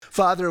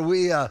Father,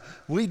 we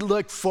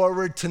look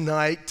forward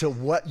tonight to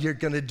what you're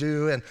going to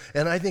do,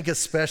 and I think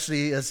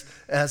especially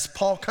as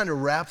Paul kind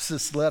of wraps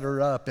this letter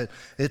up,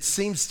 it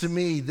seems to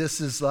me this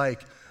is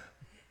like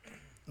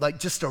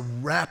just a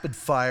rapid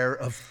fire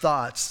of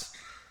thoughts.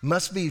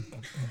 Must be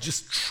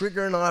just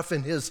triggering off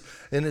in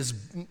his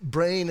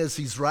brain as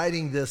he's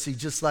writing this. He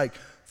just like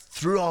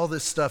threw all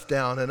this stuff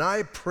down, and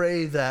I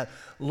pray that,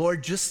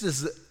 Lord, just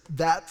as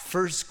that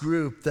first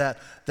group that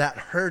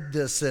heard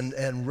this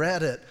and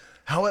read it,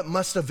 how it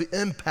must have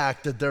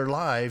impacted their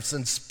lives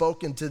and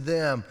spoken to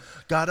them.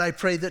 God, I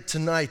pray that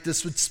tonight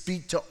this would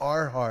speak to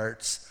our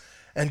hearts,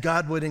 and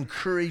God would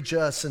encourage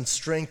us and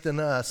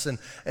strengthen us.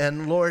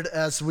 And Lord,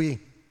 as we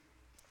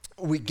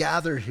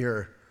gather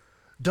here,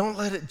 don't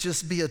let it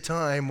just be a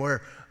time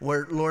where,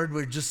 Lord,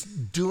 we're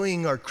just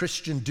doing our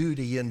Christian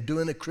duty and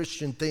doing a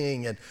Christian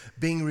thing and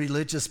being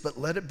religious, but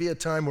let it be a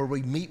time where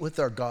we meet with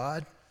our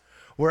God,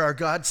 where our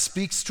God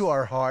speaks to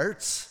our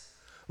hearts,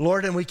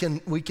 Lord, and we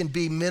can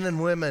be men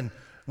and women.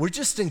 We're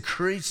just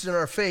encouraged in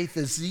our faith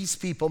as these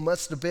people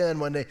must have been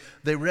when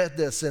they read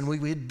this, and we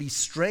would be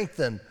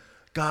strengthened,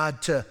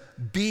 God, to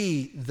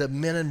be the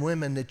men and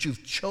women that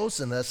you've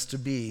chosen us to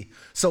be.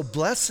 So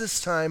bless this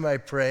time, I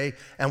pray,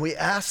 and we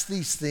ask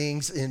these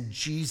things in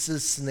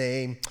Jesus'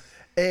 name.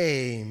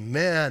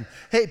 Amen.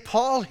 Hey,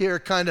 Paul here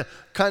kind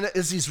of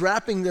as he's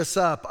wrapping this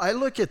up, I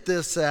look at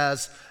this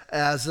as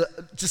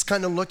just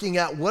kind of looking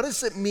at what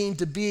does it mean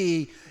to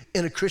be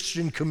in a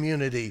Christian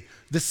community,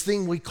 this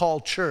thing we call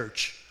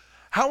church.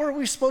 How are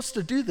we supposed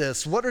to do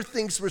this? What are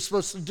things we're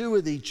supposed to do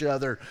with each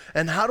other?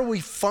 And how do we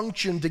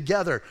function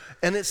together?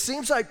 And it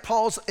seems like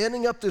Paul's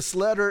ending up this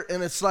letter,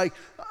 and it's like,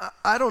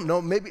 I don't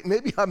know,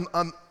 maybe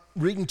I'm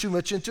reading too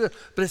much into it,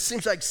 but it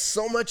seems like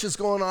so much is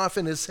going off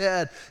in his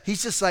head.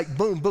 He's just like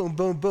boom, boom,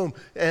 boom, boom.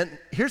 And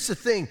here's the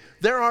thing,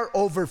 there are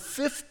over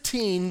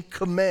 15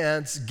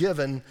 commands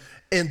given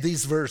in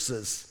these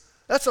verses.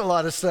 That's a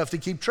lot of stuff to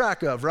keep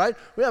track of, right?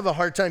 We have a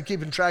hard time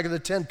keeping track of the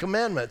 10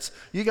 commandments.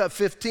 You got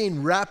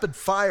 15 rapid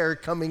fire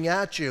coming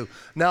at you.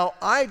 Now,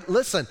 I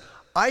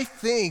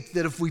think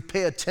that if we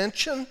pay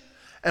attention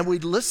and we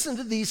listen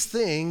to these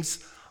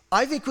things,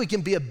 I think we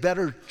can be a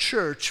better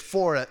church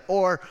for it.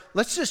 Or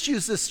let's just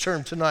use this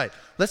term tonight.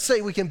 Let's say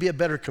we can be a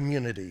better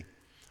community,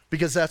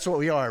 because that's what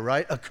we are,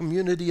 right? A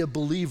community of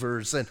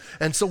believers.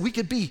 And so we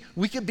could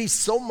be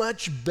so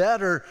much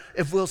better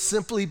if we'll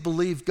simply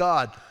believe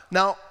God.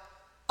 Now,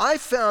 I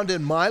found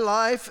in my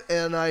life,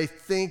 and I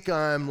think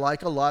I'm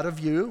like a lot of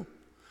you,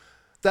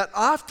 that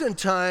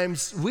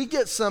oftentimes we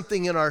get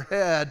something in our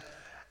head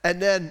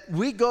and then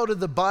we go to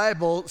the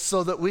Bible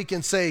so that we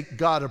can say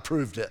God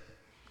approved it.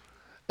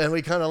 And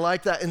we kind of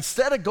like that.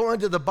 Instead of going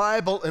to the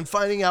Bible and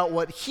finding out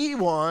what he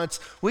wants,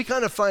 we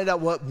kind of find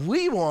out what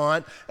we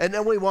want, and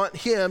then we want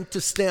him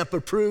to stamp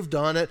approved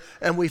on it,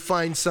 and we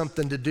find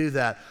something to do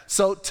that.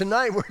 So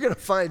tonight we're going to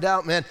find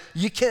out, man,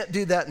 you can't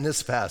do that in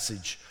this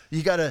passage.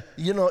 You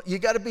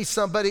gotta be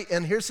somebody,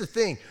 and here's the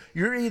thing.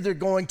 You're either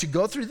going to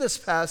go through this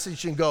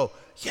passage and go,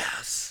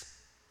 yes,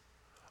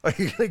 or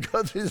you're gonna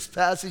go through this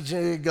passage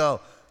and you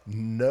go,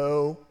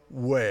 no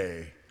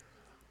way,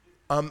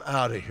 I'm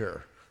out of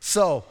here.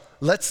 So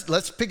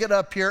let's pick it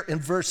up here in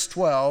verse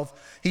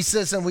 12. He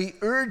says, and we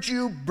urge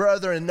you,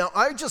 brethren. Now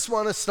I just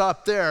want to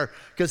stop there,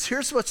 because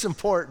here's what's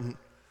important.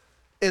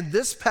 In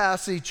this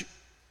passage,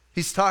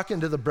 he's talking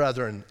to the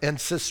brethren and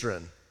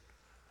sistren.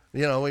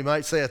 You know, we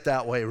might say it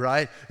that way,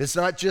 right? It's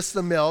not just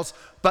the males,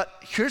 but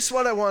here's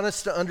what I want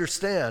us to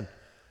understand.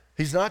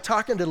 He's not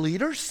talking to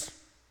leaders.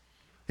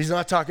 He's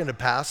not talking to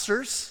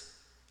pastors.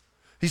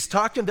 He's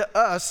talking to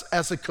us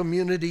as a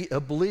community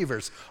of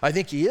believers. I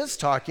think he is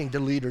talking to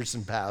leaders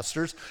and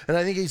pastors, and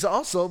I think he's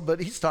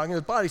talking to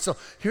the body. So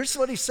here's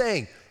what he's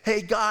saying.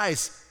 Hey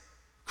guys,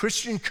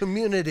 Christian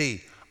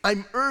community,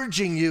 I'm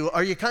urging you.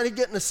 Are you kind of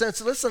getting a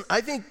sense? Listen,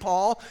 I think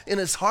Paul in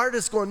his heart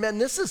is going, man,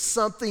 this is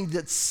something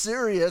that's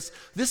serious.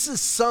 This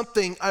is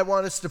something I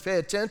want us to pay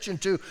attention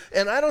to.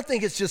 And I don't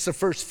think it's just the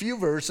first few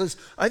verses.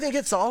 I think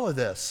it's all of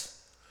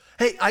this.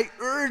 Hey, I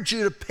urge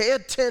you to pay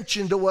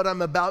attention to what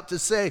I'm about to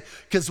say,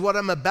 because what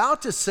I'm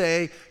about to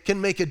say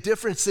can make a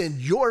difference in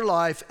your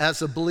life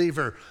as a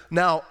believer.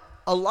 Now,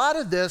 a lot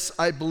of this,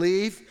 I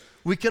believe,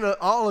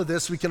 all of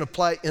this we can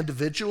apply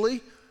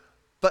individually,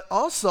 but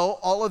also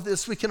all of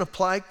this we can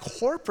apply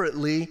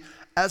corporately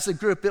as a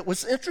group. It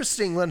was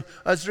interesting when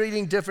I was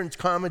reading different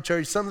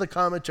commentaries. Some of the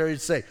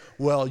commentaries say,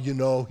 well, you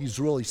know, he's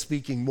really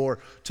speaking more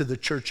to the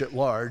church at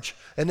large.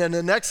 And then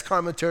the next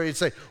commentary would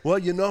say, well,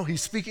 you know,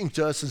 he's speaking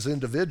to us as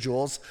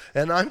individuals.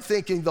 And I'm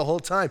thinking the whole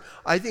time,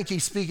 I think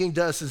he's speaking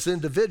to us as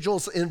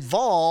individuals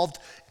involved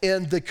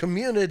in the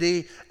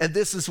community. And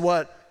this is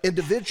what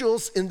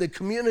individuals in the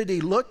community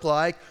look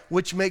like,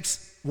 which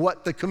makes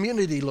what the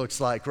community looks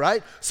like,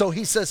 right? So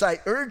he says, I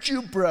urge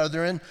you,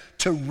 brethren,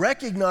 to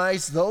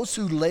recognize those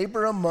who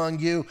labor among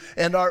you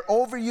and are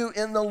over you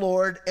in the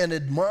Lord and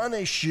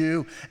admonish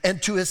you,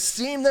 and to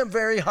esteem them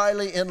very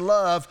highly in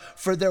love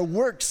for their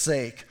work's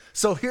sake.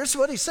 So here's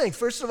what he's saying.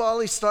 First of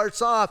all, he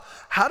starts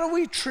off, how do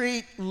we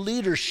treat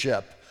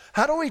leadership?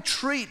 How do we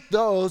treat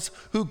those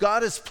who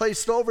God has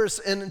placed over us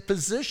and in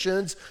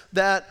positions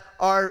that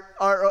are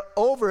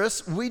over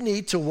us? We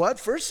need to what?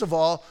 First of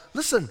all,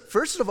 listen,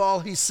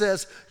 he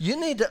says, you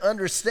need to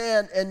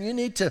understand and you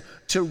need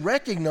to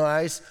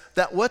recognize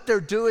that what they're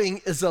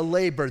doing is a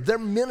labor. They're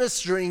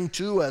ministering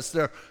to us.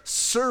 They're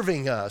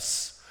serving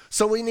us.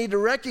 So we need to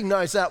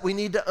recognize that. We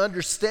need to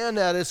understand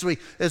that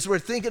as we're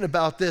thinking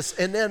about this.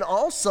 And then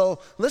also,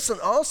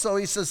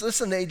 he says,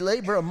 listen, they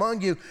labor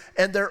among you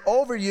and they're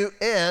over you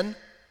and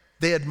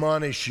they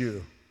admonish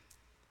you.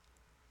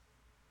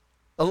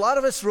 A lot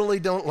of us really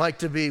don't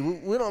like we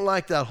don't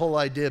like that whole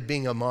idea of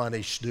being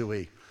admonished, do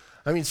we?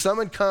 I mean,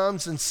 someone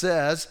comes and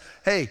says,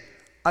 hey,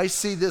 I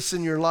see this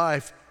in your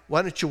life.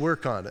 Why don't you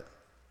work on it?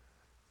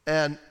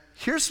 And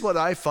here's what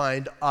I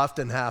find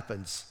often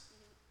happens.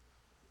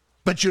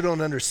 But you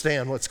don't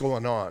understand what's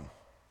going on.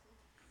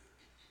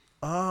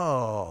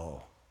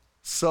 Oh,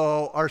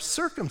 so our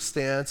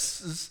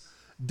circumstances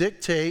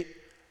dictate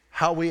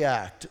how we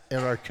act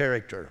and our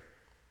character.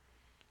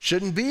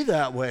 Shouldn't be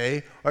that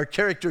way. Our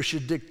character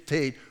should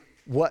dictate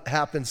what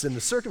happens in the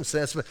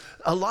circumstance, but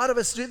a lot of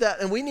us do that,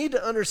 and we need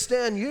to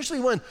understand, usually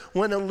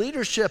when a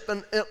leadership,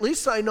 and at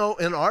least I know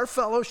in our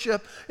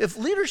fellowship, if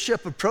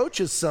leadership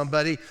approaches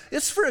somebody,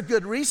 it's for a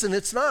good reason.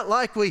 It's not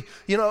like and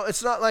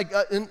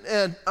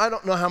I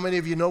don't know how many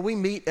of you know, we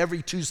meet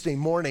every Tuesday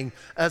morning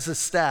as a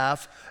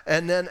staff,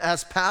 and then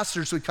as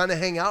pastors, we kind of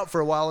hang out for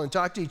a while and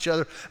talk to each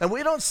other, and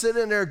we don't sit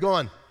in there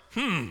going,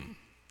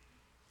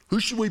 who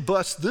should we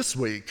bless this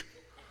week?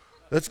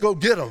 Let's go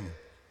get them.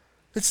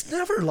 It's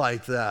never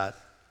like that.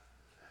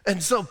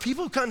 And so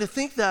people kind of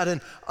think that,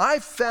 and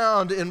I've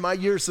found in my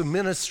years of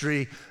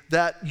ministry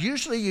that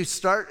usually you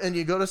start and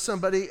you go to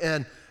somebody,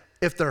 and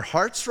if their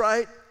heart's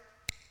right,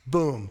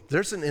 boom,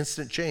 there's an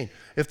instant change.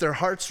 If their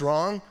heart's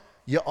wrong,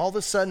 you all of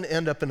a sudden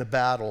end up in a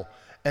battle.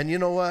 And you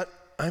know what?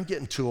 I'm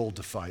getting too old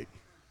to fight.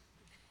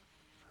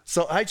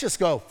 So I just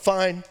go,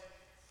 fine,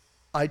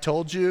 I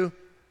told you,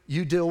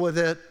 you deal with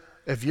it.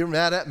 If you're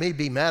mad at me,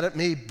 be mad at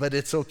me, but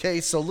it's okay.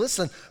 So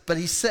listen, but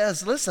he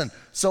says, listen,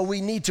 so we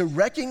need to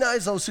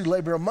recognize those who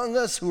labor among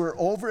us, who are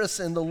over us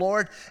in the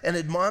Lord, and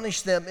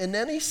admonish them. And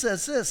then he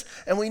says this,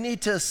 and we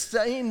need to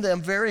esteem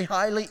them very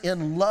highly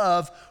in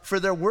love for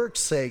their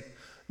work's sake.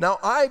 Now,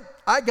 I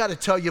got to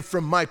tell you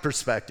from my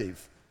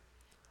perspective,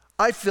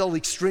 I feel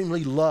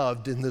extremely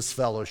loved in this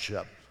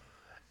fellowship.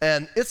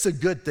 And it's a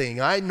good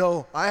thing. I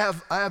know I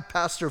have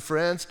pastor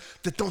friends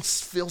that don't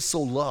feel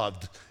so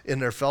loved in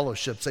their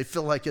fellowships. They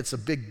feel like it's a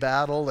big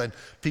battle and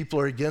people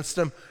are against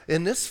them.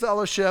 In this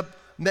fellowship,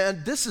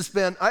 man, this has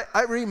been,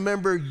 I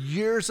remember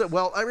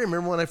I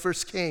remember when I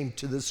first came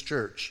to this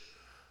church.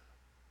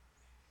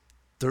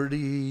 30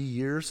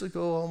 years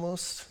ago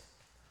almost.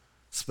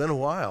 It's been a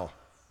while.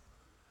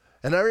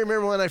 And I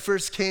remember when I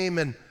first came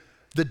and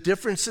the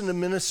difference in the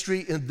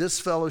ministry in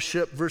this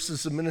fellowship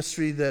versus the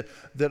ministry that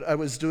I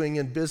was doing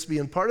in Bisbee.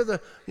 And part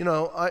of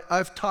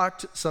I've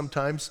talked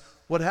sometimes,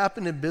 what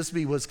happened in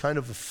Bisbee was kind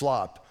of a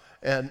flop.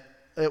 And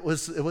it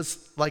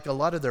was like a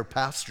lot of their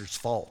pastors'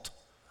 fault.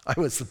 I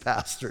was the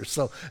pastor,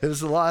 so it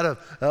was a lot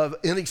of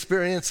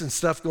inexperience and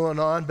stuff going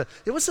on. But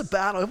it was a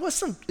battle.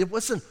 It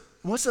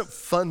wasn't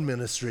fun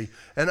ministry.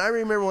 And I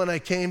remember when I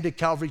came to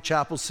Calvary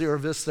Chapel, Sierra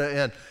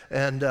Vista,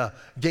 and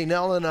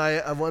Gaynell and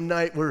I, one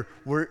night, we're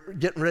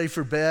getting ready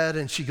for bed,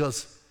 and she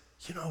goes,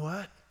 you know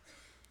what?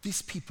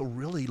 These people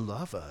really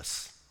love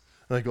us.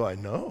 And I go, I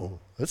know.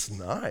 That's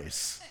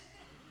nice.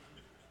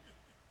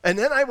 And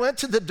then I went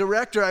to the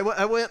director.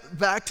 I went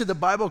back to the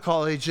Bible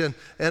college, and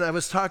I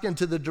was talking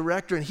to the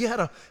director, and he had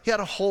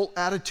a whole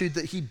attitude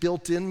that he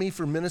built in me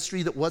for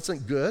ministry that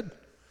wasn't good.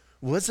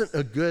 Wasn't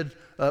a good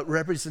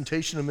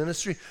representation of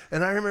ministry.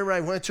 And I remember I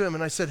went to him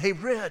and I said, hey,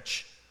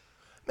 Rich,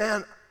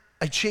 man,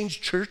 I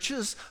changed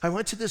churches. I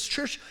went to this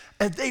church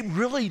and they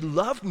really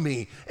loved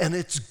me and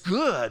it's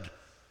good.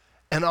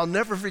 And I'll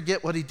never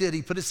forget what he did.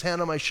 He put his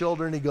hand on my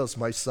shoulder and he goes,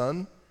 my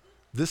son,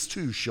 this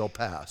too shall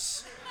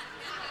pass.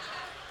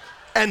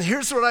 And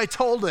here's what I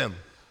told him.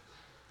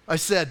 I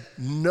said,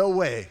 no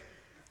way.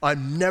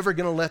 I'm never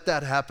going to let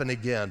that happen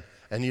again.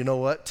 And you know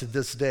what? To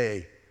this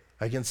day,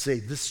 I can say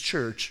this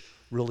church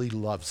really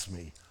loves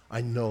me.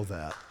 I know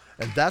that.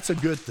 And that's a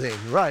good thing,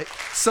 right?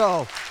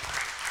 So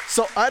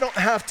I don't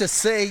have to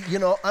say,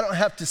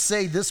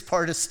 this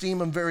part, esteem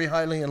them very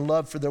highly in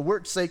love for their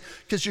work's sake,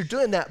 because you're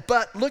doing that.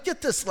 But look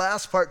at this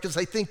last part, because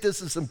I think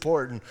this is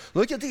important.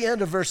 Look at the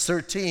end of verse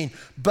 13.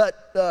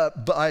 But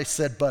I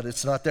said, but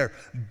it's not there.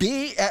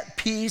 Be at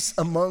peace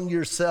among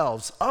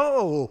yourselves.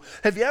 Oh,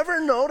 have you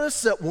ever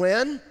noticed that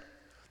when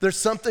there's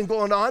something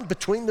going on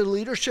between the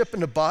leadership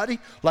and the body,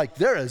 like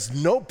there is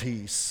no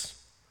peace?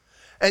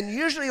 And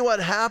usually what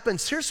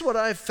happens, here's what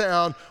I've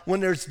found, when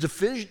there's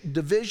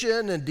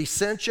division and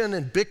dissension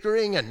and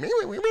bickering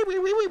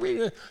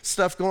and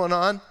stuff going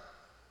on,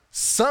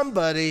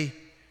 somebody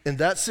in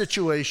that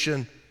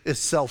situation is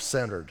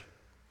self-centered.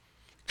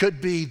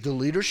 Could be the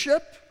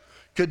leadership,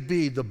 could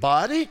be the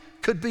body,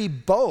 could be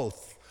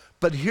both.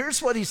 But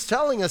here's what he's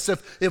telling us.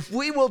 If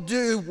we will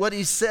do what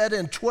he said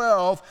in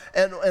 12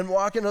 and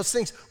walk in those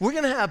things, we're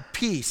going to have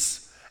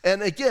peace.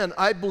 And again,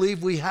 I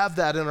believe we have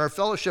that in our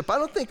fellowship. I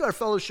don't think our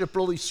fellowship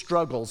really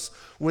struggles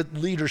with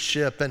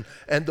leadership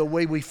and the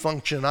way we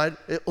function.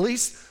 At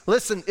least,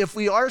 listen, if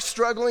we are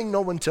struggling,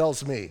 no one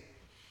tells me.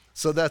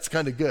 So that's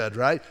kind of good,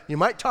 right? You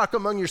might talk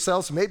among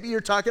yourselves. Maybe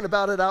you're talking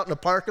about it out in a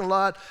parking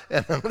lot,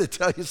 and I'm going to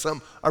tell you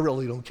something, I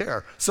really don't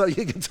care. So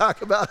you can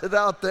talk about it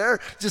out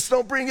there. Just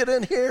don't bring it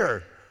in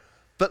here.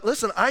 But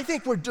listen, I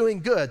think we're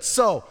doing good.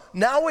 So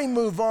now we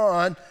move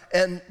on,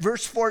 and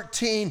verse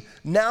 14,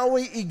 now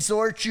we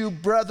exhort you,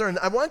 brethren.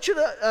 I want you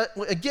to,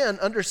 again,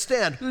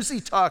 understand, who's he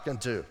talking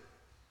to?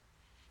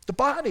 The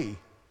body,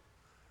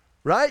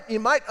 right? You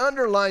might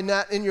underline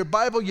that in your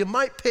Bible. You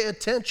might pay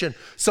attention.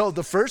 So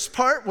the first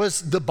part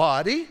was the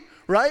body,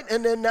 right?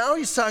 And then now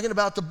he's talking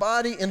about the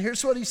body, and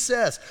here's what he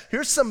says.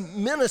 Here's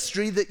some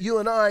ministry that you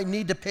and I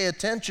need to pay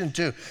attention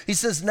to. He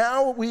says,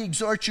 now we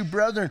exhort you,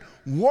 brethren,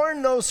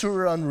 warn those who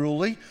are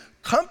unruly,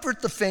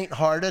 comfort the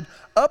faint-hearted,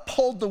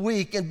 uphold the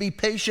weak, and be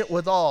patient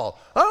with all.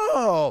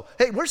 Oh,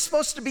 hey, we're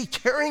supposed to be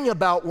caring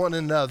about one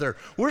another.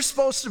 We're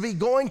supposed to be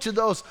going to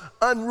those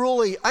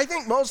unruly. I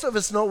think most of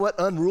us know what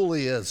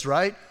unruly is,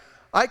 right?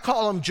 I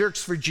call them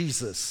jerks for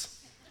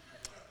Jesus,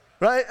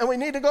 right? And we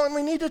need to go and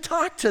we need to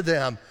talk to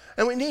them.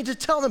 And we need to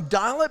tell them,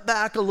 dial it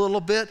back a little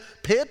bit,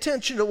 pay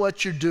attention to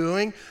what you're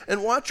doing,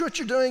 and watch what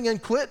you're doing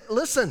and quit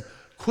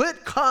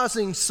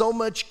causing so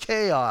much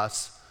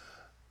chaos.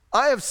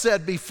 I have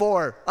said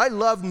before, I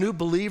love new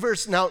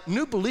believers. Now,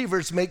 new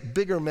believers make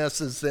bigger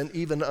messes than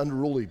even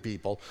unruly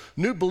people.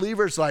 New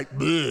believers like,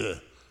 bleh,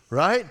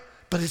 right?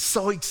 But it's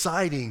so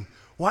exciting.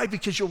 Why?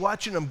 Because you're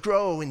watching them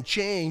grow and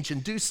change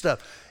and do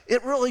stuff.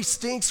 It really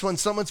stinks when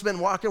someone's been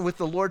walking with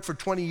the Lord for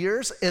 20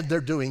 years and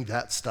they're doing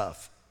that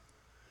stuff.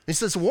 He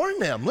says, warn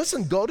them.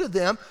 Listen, go to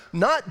them,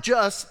 not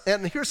just,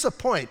 and here's the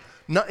point.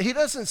 He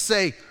doesn't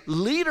say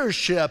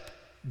leadership,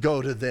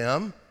 go to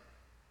them.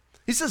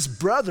 He says,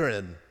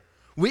 brethren,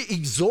 we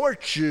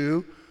exhort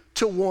you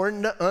to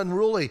warn the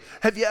unruly.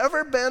 Have you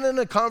ever been in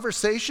a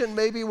conversation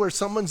maybe where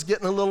someone's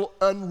getting a little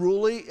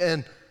unruly,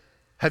 and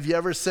have you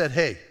ever said,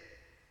 hey,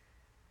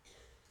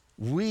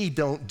 we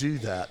don't do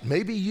that.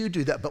 Maybe you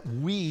do that, but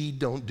we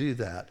don't do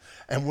that.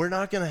 And we're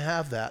not going to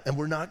have that, and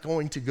we're not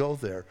going to go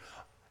there.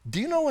 Do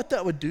you know what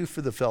that would do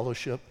for the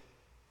fellowship?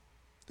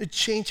 It'd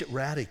change it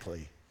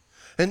radically.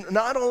 And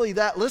not only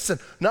that, listen,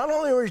 not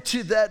only are we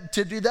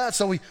to do that,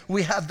 so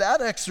we have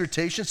that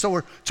exhortation, so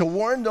we're to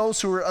warn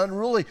those who are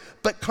unruly,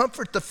 but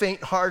comfort the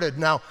faint-hearted.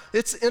 Now,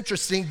 it's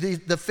interesting,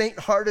 the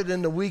faint-hearted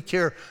and the weak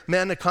here,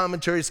 man, the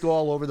commentaries go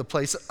all over the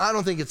place. I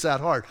don't think it's that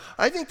hard.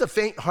 I think the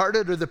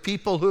faint-hearted are the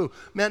people who,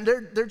 man,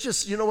 they're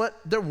just, you know what?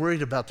 They're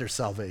worried about their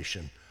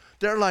salvation.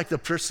 They're like the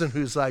person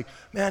who's like,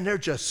 man, they're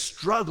just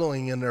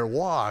struggling in their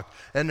walk,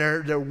 and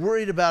they're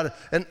worried about it.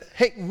 And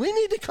hey, we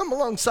need to come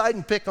alongside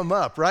and pick them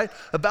up, right?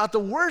 About the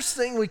worst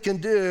thing we can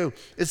do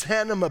is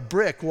hand them a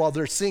brick while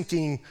they're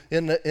sinking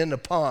in the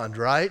pond,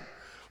 right?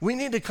 We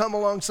need to come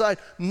alongside.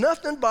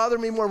 Nothing bothered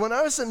me more. When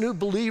I was a new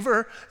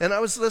believer and I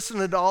was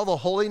listening to all the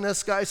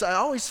holiness guys, I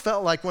always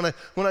felt like when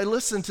I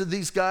listened to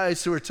these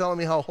guys who were telling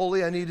me how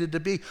holy I needed to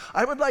be,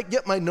 I would like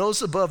get my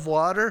nose above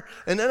water,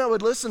 and then I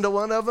would listen to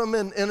one of them,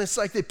 and it's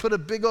like they put a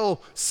big old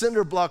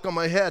cinder block on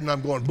my head, and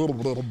I'm going, blah,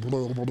 blah, blah,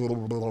 blah, blah,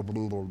 blah,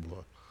 blah,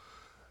 blah.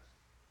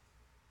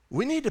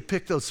 We need to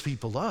pick those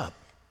people up.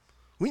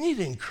 We need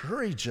to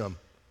encourage them.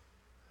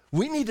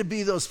 We need to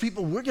be those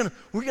people. We're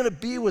gonna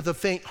be with the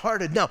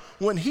faint-hearted. Now,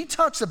 when he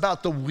talks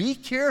about the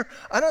weak here,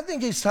 I don't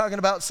think he's talking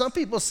about, some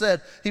people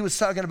said he was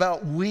talking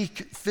about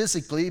weak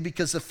physically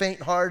because the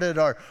faint-hearted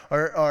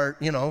are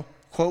you know,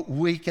 quote,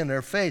 weak in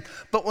their faith.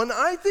 But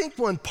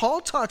when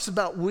Paul talks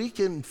about weak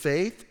in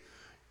faith,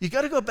 you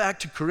got to go back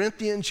to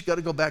Corinthians, you got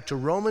to go back to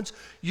Romans.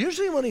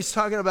 Usually when he's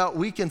talking about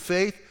weak in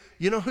faith,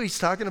 you know who he's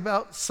talking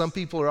about? Some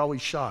people are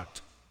always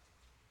shocked.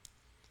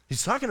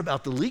 He's talking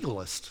about the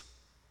legalist.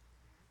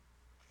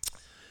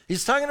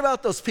 He's talking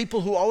about those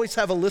people who always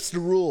have a list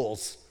of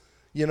rules,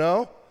 you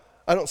know?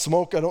 I don't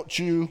smoke, I don't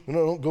chew, and I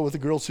don't go with the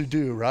girls who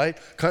do, right?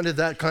 Kind of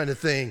that kind of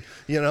thing,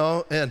 you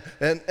know? And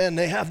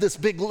they have this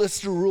big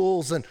list of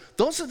rules, and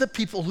those are the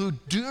people who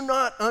do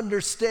not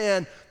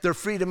understand their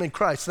freedom in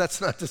Christ. That's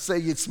not to say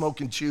you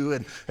smoke and chew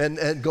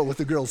and go with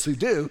the girls who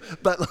do,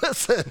 but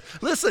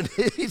listen,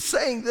 he's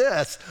saying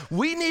this.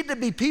 We need to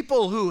be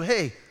people who,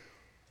 hey,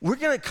 we're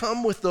going to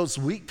come with those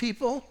weak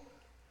people,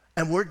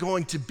 and we're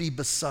going to be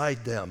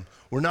beside them.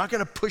 We're not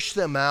going to push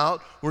them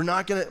out. We're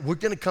going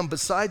to come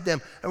beside them,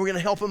 and we're going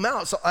to help them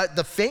out. So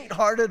the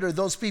faint-hearted are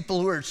those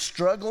people who are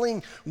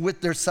struggling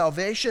with their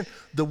salvation.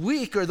 The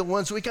weak are the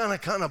ones we gotta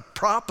kind of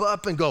prop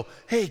up and go,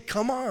 hey,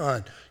 come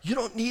on. You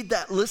don't need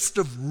that list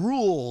of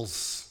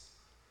rules.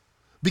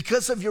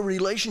 Because of your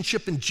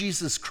relationship in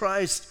Jesus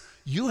Christ,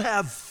 you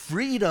have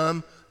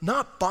freedom,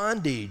 not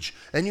bondage.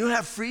 And you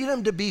have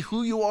freedom to be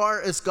who you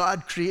are as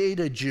God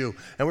created you.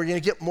 And we're going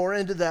to get more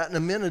into that in a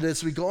minute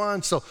as we go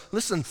on. So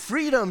listen,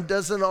 freedom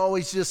doesn't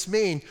always just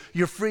mean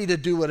you're free to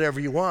do whatever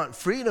you want.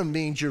 Freedom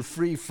means you're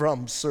free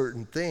from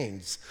certain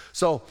things.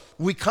 So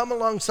we come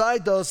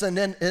alongside those, and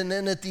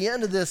then at the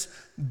end of this,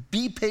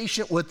 be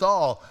patient with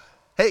all.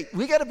 Hey,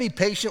 we got to be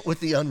patient with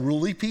the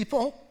unruly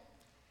people.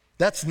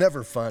 That's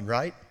never fun,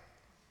 right?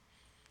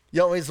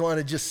 You always want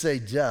to just say,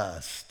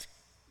 just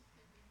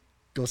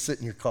go sit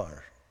in your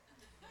car.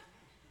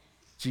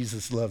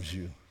 Jesus loves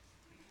you.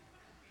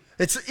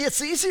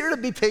 It's easier to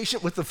be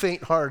patient with the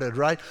faint-hearted,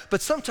 right?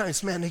 But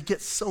sometimes, man, they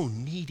get so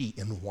needy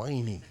and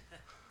whiny.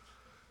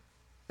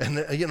 And,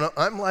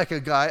 I'm like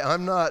a guy,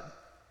 I'm not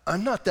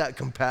that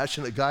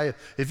compassionate guy.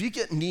 If you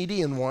get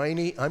needy and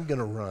whiny, I'm going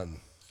to run.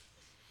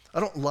 I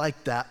don't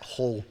like that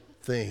whole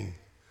thing.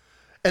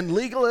 And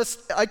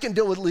legalists, I can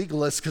deal with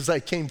legalists because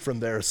I came from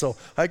there, so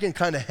I can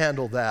kind of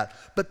handle that.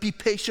 But be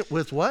patient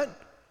with what?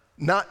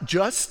 Not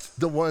just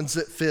the ones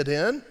that fit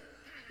in,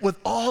 with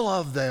all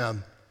of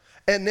them.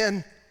 And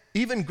then,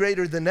 even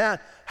greater than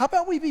that, how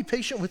about we be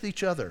patient with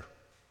each other?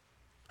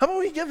 How about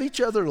we give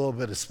each other a little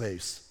bit of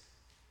space?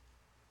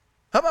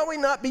 How about we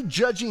not be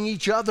judging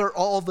each other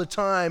all the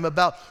time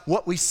about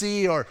what we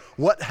see or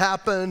what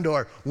happened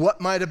or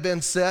what might have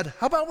been said?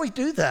 How about we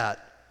do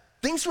that?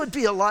 Things would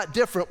be a lot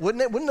different,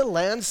 wouldn't it? Wouldn't the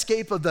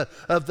landscape of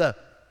the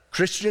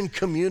Christian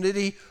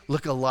community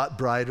look a lot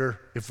brighter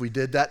if we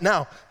did that?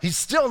 Now, he's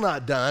still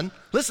not done.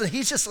 Listen,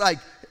 he's just like,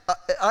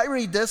 I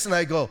read this and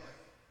I go,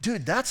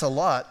 dude, that's a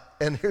lot.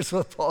 And here's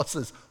what Paul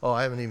says,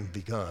 I haven't even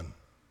begun,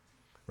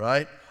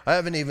 right? I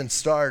haven't even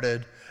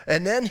started.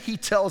 And then he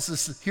tells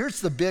us, here's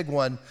the big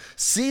one,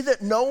 see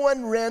that no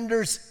one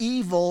renders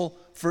evil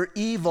for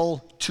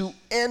evil to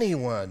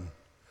anyone,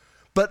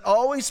 but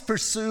always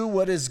pursue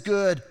what is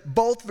good,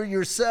 both for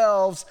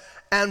yourselves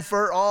and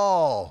for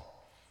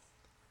all.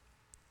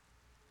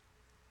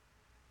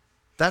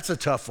 That's a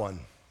tough one.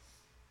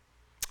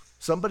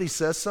 Somebody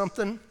says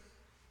something,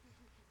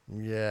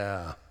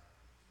 yeah.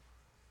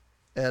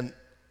 And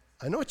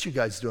I know what you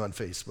guys do on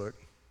Facebook.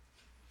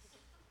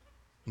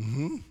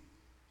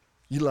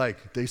 You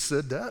like, they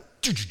said that?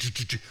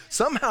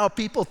 Somehow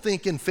people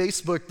think in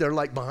Facebook they're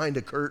like behind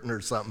a curtain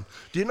or something.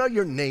 Do you know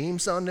your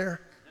name's on there?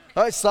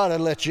 I just thought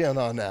I'd let you in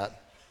on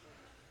that.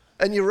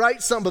 And you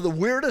write some of the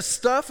weirdest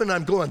stuff, and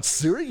I'm going,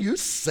 Siri, you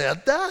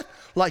said that?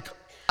 Like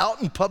out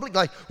in public?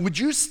 Like, would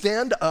you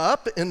stand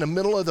up in the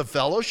middle of the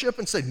fellowship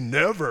and say,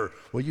 never?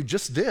 Well, you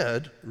just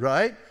did,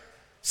 right?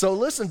 So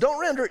listen, don't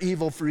render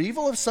evil for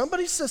evil. If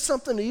somebody says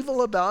something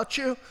evil about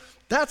you,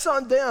 that's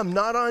on them,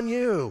 not on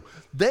you.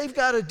 They've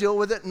got to deal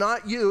with it,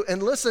 not you.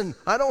 And listen,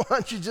 I don't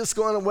want you just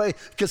going away,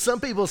 because some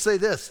people say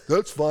this,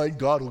 that's fine,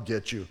 God will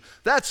get you.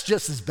 That's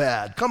just as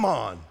bad. Come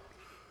on.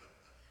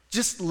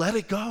 Just let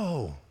it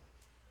go.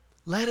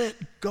 Let it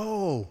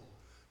go.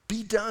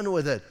 Be done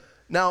with it.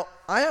 Now,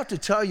 I have to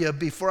tell you,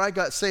 before I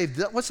got saved,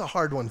 that was a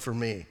hard one for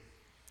me.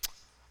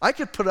 I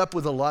could put up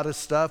with a lot of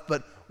stuff,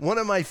 but one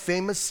of my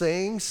famous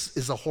sayings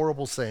is a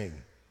horrible saying.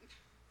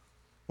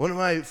 One of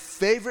my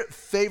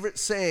favorite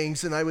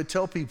sayings, and I would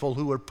tell people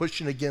who are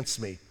pushing against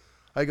me,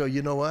 I go,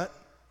 you know what?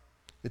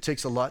 It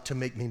takes a lot to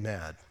make me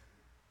mad.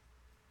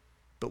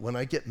 But when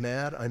I get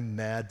mad, I'm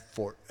mad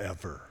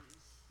forever.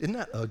 Isn't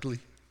that ugly?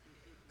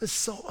 It's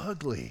so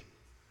ugly.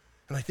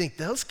 And I think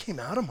those came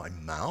out of my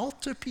mouth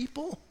to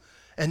people.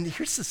 And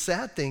here's the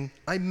sad thing,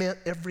 I meant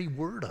every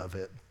word of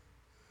it.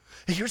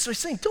 And here's what he's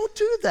saying, don't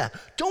do that.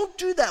 Don't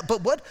do that.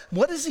 But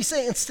what does he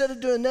say? Instead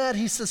of doing that,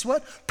 he says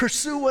what?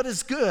 Pursue what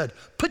is good.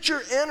 Put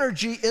your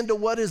energy into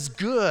what is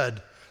good.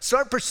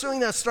 Start pursuing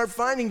that. Start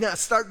finding that.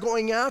 Start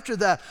going after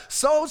that.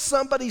 So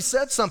somebody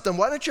said something.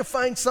 Why don't you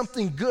find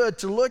something good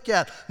to look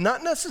at?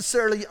 Not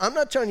necessarily, I'm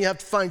not telling you have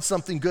to find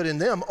something good in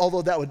them,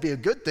 although that would be a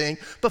good thing,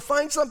 but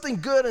find something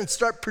good and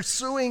start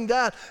pursuing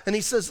that. And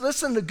he says,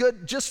 listen, the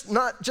good,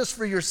 not just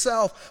for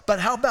yourself, but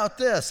how about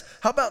this?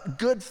 How about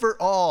good for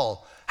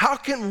all? How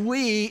can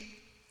we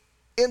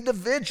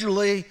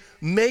individually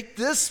make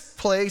this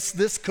place,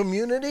 this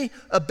community,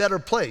 a better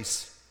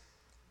place?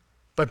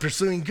 By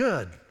pursuing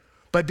good,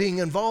 by being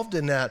involved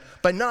in that,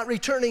 by not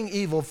returning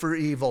evil for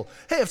evil.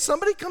 Hey, if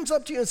somebody comes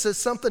up to you and says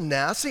something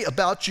nasty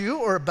about you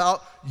or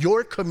about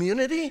your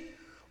community,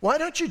 why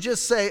don't you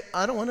just say,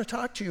 I don't want to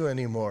talk to you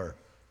anymore,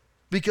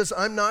 because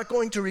I'm not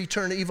going to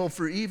return evil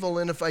for evil,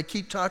 and if I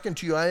keep talking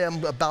to you, I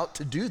am about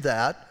to do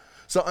that.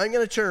 So I'm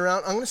going to turn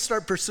around, I'm going to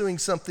start pursuing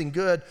something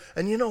good,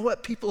 and you know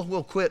what? People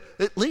will quit,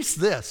 at least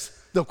this,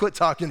 they'll quit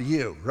talking to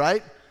you,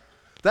 right?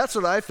 That's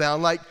what I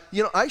found. Like,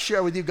 I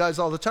share with you guys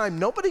all the time.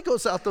 Nobody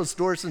goes out those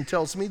doors and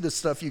tells me the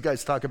stuff you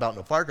guys talk about in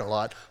the parking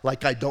lot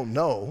like I don't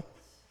know,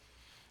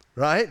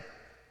 right?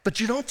 But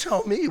you don't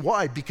tell me.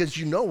 Why? Because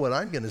you know what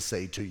I'm going to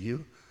say to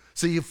you.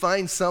 So you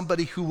find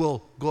somebody who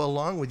will go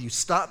along with you.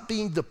 Stop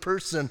being the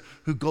person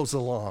who goes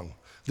along.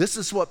 This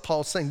is what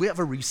Paul's saying. We have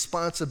a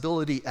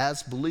responsibility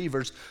as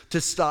believers to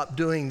stop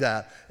doing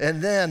that.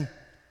 And then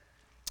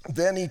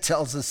he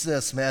tells us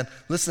this, man.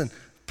 Listen,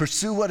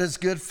 pursue what is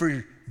good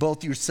for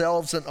both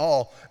yourselves and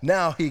all.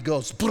 Now he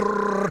goes,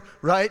 brrr,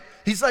 right?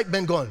 He's like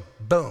been going,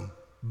 boom,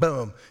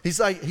 boom. He's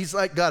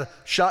like got a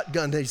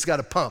shotgun, he's got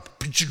a pump,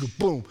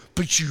 boom,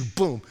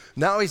 boom.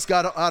 Now he's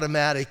got an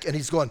automatic, and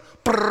he's going,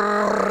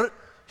 brrr.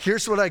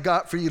 here's what I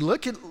got for you.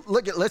 Look at,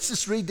 let's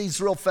just read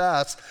these real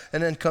fast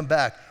and then come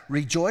back.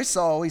 Rejoice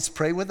always,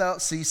 pray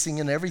without ceasing,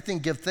 in everything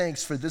give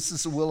thanks, for this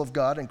is the will of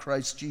God in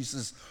Christ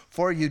Jesus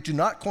for you. Do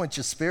not quench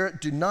the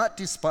spirit, do not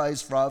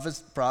despise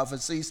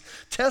prophecies,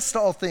 test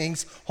all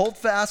things, hold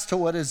fast to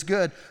what is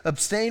good,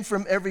 abstain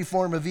from every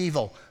form of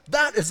evil.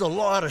 That is a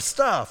lot of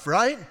stuff,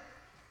 right?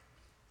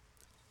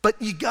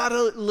 But you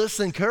gotta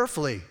listen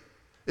carefully.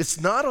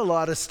 It's not a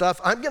lot of stuff.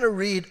 I'm gonna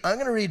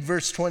read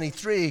verse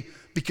 23,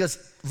 because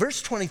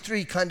verse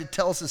 23 kind of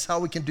tells us how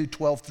we can do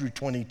 12 through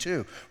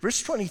 22.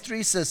 Verse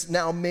 23 says,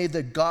 now may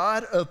the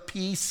God of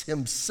peace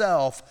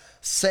himself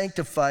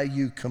sanctify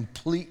you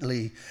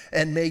completely,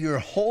 and may your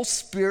whole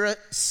spirit,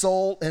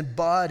 soul, and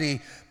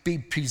body be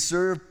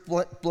preserved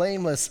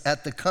blameless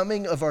at the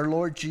coming of our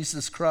Lord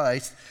Jesus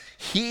Christ.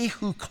 He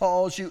who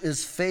calls you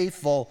is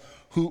faithful,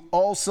 who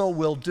also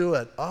will do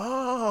it.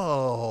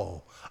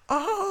 Oh,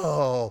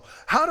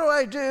 how do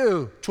I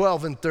do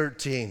 12 and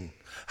 13?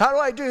 How do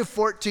I do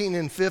 14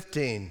 and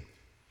 15?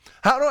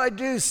 How do I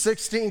do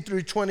 16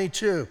 through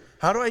 22?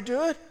 How do I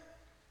do it?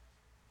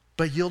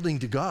 By yielding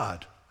to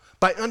God,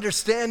 by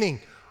understanding,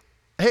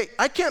 hey,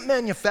 I can't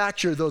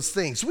manufacture those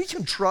things. We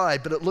can try,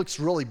 but it looks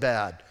really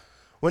bad.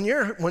 When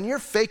you're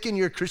faking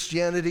your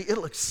Christianity, it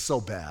looks so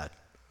bad.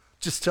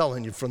 Just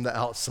telling you from the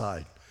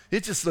outside.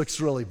 It just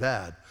looks really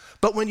bad.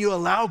 But when you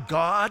allow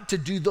God to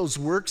do those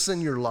works in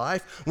your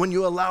life, when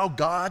you allow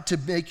God to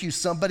make you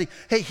somebody,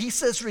 hey, he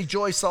says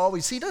rejoice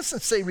always. He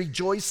doesn't say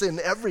rejoice in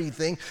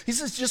everything. He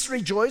says just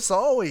rejoice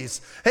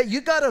always. Hey,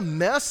 you got a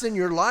mess in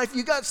your life.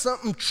 You got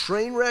something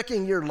train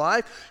wrecking your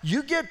life.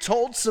 You get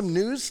told some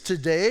news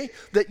today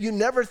that you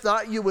never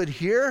thought you would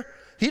hear.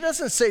 He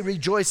doesn't say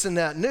rejoice in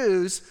that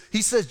news.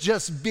 He says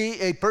just be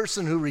a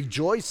person who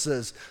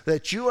rejoices,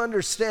 that you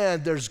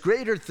understand there's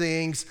greater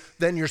things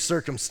than your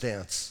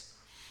circumstance.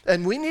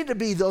 And we need to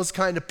be those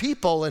kind of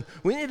people, and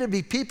we need to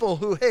be people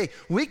who, hey,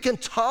 we can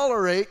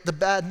tolerate the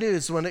bad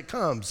news when it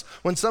comes.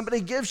 When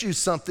somebody gives you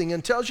something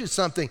and tells you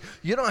something,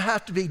 you don't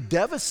have to be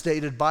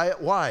devastated by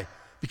it. Why?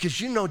 Because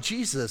you know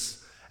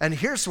Jesus. And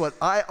here's what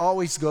I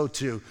always go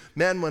to.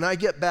 Man, when I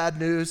get bad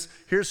news,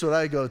 here's what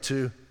I go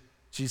to.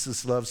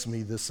 Jesus loves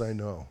me, this I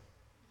know,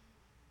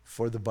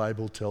 for the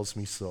Bible tells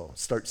me so.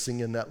 Start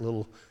singing that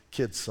little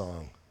kid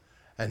song.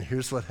 And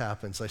here's what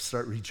happens. I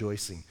start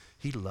rejoicing.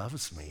 He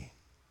loves me.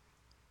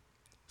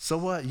 So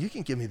what? You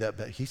can give me that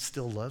back. He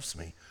still loves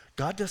me.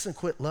 God doesn't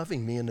quit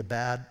loving me in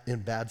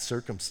bad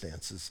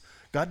circumstances.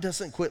 God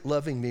doesn't quit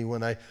loving me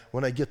when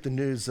I get the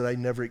news that I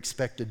never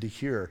expected to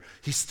hear.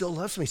 He still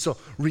loves me. So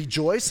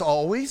rejoice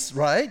always,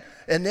 right?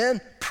 And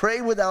then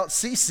pray without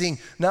ceasing.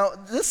 Now,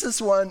 this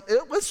was one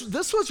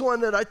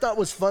that I thought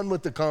was fun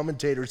with the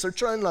commentators. They're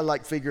trying to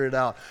figure it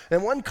out.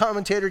 And one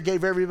commentator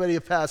gave everybody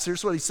a pass.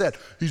 Here's what he said.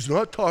 He's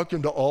not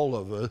talking to all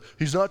of us.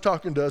 He's not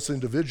talking to us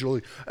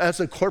individually.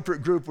 As a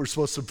corporate group, we're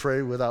supposed to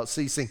pray without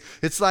ceasing.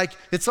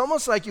 It's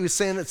almost like he was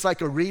saying it's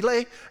like a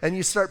relay, and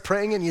you start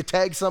praying and you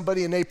tag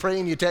somebody and they pray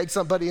and you tag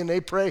somebody and they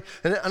pray.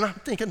 And I'm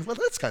thinking, well,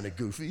 that's kind of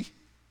goofy.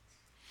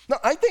 No,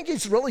 I think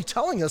he's really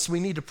telling us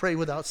we need to pray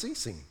without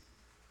ceasing.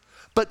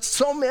 But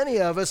so many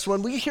of us,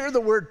 when we hear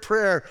the word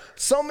prayer,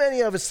 so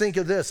many of us think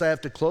of this: I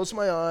have to close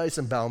my eyes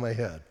and bow my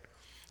head.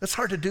 That's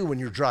hard to do when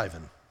you're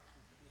driving,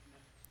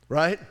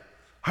 right?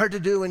 Hard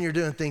to do when you're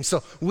doing things.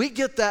 So we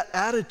get that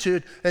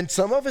attitude, and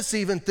some of us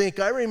even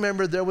think, I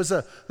remember there was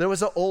an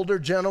older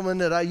gentleman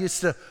that I used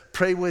to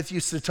pray with,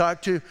 used to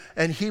talk to,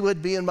 and he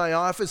would be in my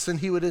office and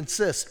he would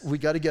insist, we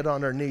got to get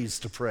on our knees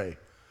to pray.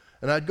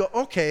 And I'd go,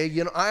 okay,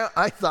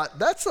 I thought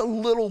that's a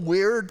little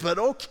weird, but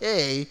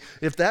okay,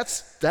 if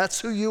that's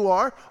who you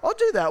are, I'll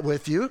do that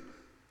with you.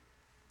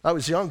 I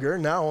was younger.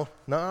 Now,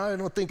 no, I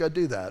don't think I'd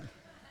do that.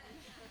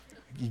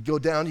 You go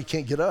down, you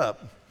can't get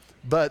up.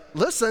 But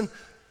listen,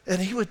 and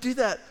he would do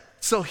that.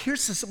 So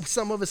here's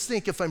some of us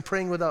think, if I'm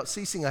praying without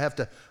ceasing, I have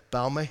to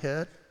bow my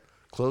head,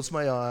 close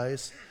my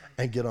eyes,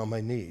 and get on my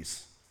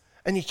knees.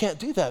 And you can't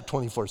do that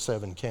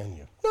 24/7, can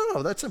you?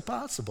 No, that's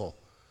impossible.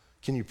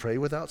 Can you pray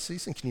without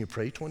ceasing? Can you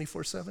pray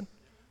 24/7?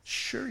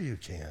 Sure you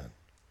can.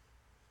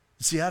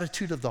 It's the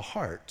attitude of the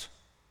heart.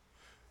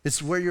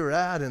 It's where you're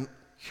at. And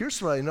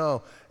here's what I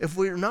know. If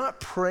we're not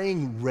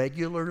praying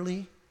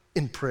regularly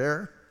in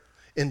prayer,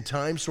 in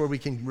times where we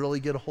can really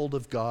get a hold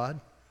of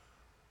God,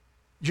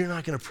 you're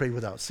not going to pray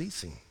without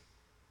ceasing,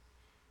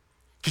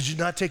 because you're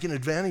not taking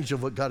advantage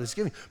of what God is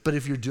giving. But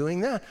if you're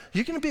doing that,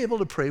 you're going to be able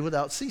to pray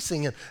without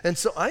ceasing. And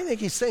so I think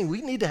he's saying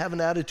we need to have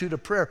an attitude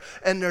of prayer.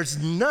 And there's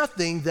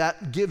nothing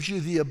that gives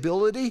you the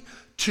ability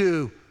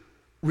to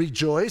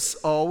rejoice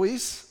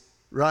always,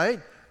 right,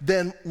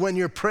 than when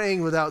you're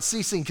praying without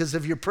ceasing. Because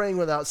if you're praying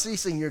without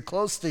ceasing, you're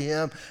close to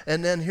him.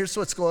 And then here's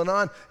what's going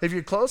on. If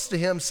you're close to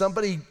him,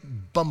 somebody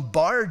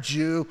bombards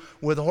you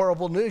with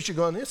horrible news. You're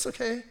going, it's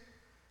okay.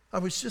 I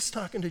was just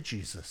talking to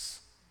Jesus.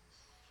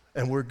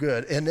 And we're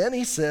good. And then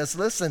he says,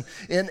 listen,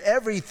 in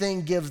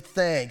everything give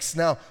thanks.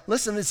 Now,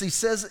 listen, as he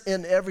says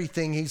in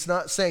everything, he's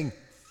not saying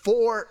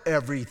for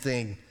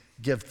everything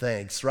give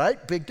thanks,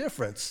 right? Big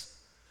difference.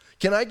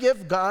 Can I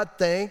give God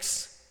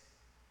thanks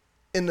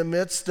in the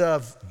midst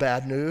of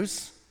bad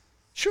news?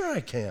 Sure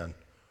I can.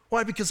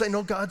 Why? Because I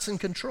know God's in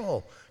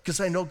control. Because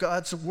I know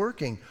God's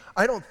working.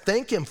 I don't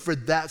thank him for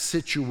that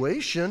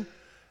situation.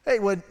 Hey,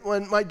 when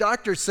my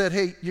doctor said,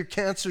 hey, your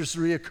cancer's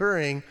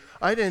reoccurring,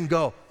 I didn't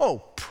go,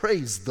 oh,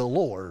 praise the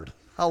Lord.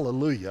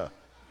 Hallelujah.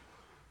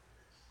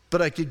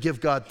 But I could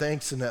give God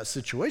thanks in that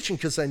situation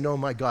because I know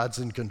my God's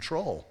in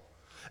control.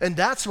 And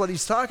that's what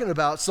he's talking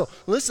about. So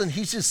listen,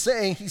 he's just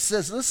saying, he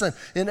says, listen,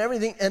 in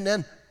everything, and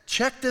then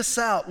check this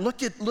out.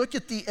 Look at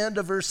the end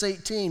of verse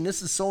 18.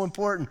 This is so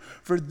important.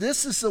 For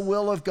this is the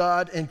will of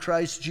God in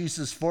Christ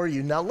Jesus for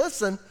you. Now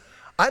listen,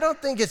 I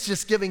don't think it's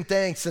just giving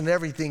thanks and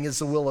everything is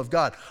the will of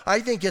God. I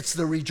think it's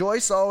the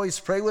rejoice always,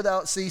 pray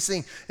without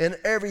ceasing, and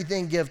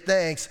everything give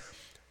thanks.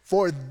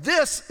 For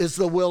this is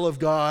the will of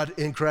God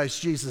in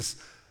Christ Jesus.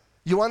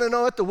 You want to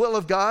know what the will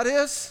of God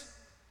is?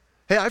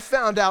 Hey, I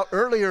found out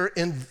earlier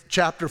in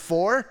chapter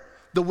 4,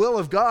 the will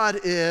of God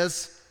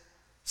is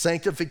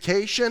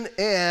sanctification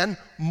and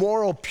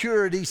moral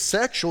purity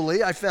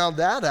sexually. I found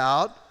that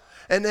out.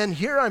 And then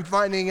here I'm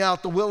finding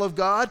out the will of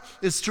God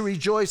is to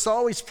rejoice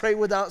always, pray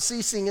without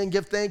ceasing, and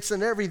give thanks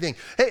in everything.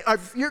 Hey,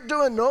 if you're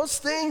doing those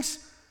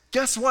things,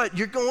 guess what?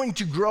 You're going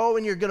to grow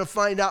and you're going to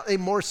find out a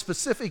more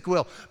specific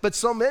will. But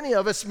so many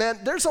of us, man,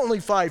 there's only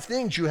 5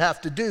 things you have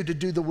to do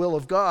the will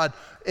of God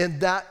in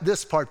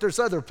this part. There's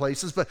other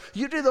places, but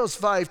you do those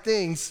 5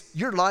 things,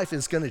 your life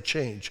is going to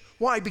change.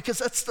 Why? Because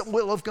that's the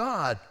will of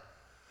God.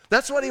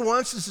 That's what he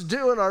wants us to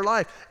do in our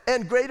life.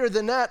 And greater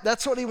than that,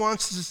 that's what he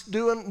wants us to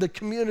do in the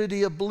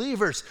community of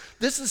believers.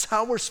 This is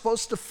how we're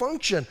supposed to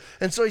function.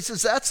 And so he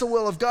says, that's the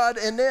will of God.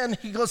 And then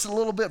he goes a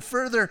little bit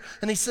further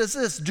and he says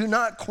this, do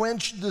not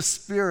quench the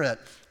spirit.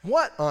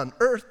 What on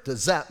earth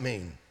does that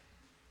mean?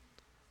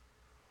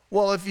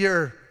 Well, if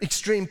you're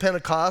extreme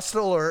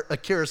Pentecostal or a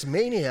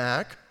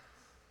charismaniac,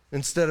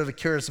 instead of a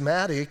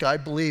charismatic, I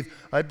believe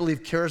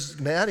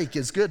charismatic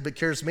is good, but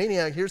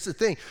charismaniac, here's the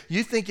thing.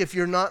 You think if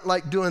you're not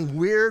like doing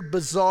weird,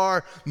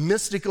 bizarre,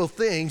 mystical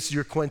things,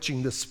 you're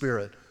quenching the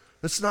spirit.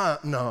 It's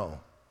not, no.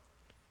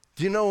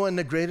 Do you know when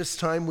the greatest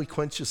time we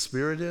quench the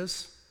spirit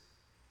is?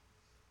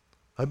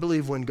 I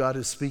believe when God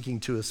is speaking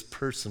to us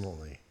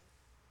personally.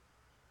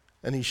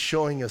 And he's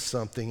showing us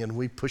something and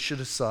we push it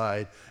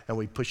aside and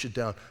we push it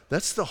down.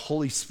 That's the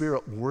Holy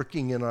Spirit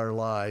working in our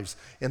lives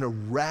in a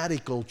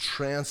radical,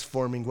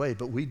 transforming way.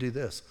 But we do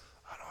this.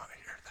 I don't want to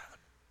hear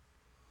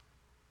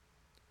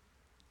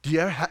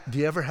that. Do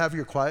you ever have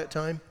your quiet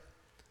time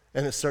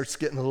and it starts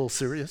getting a little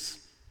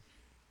serious?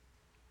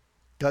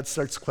 God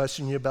starts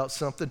questioning you about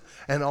something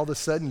and all of a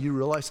sudden you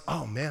realize,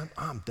 oh man,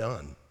 I'm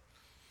done.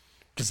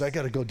 Because I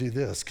got to go do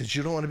this. Because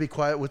you don't want to be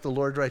quiet with the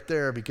Lord right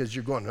there because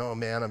you're going, oh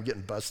man, I'm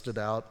getting busted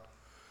out.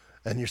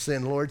 And you're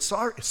saying, Lord,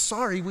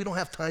 sorry, we don't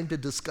have time to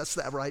discuss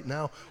that right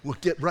now. We'll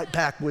get right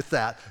back with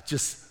that.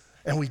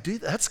 And we do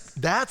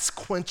that's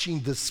quenching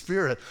the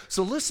spirit.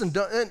 So listen,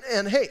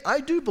 and hey, I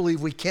do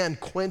believe we can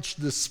quench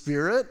the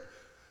spirit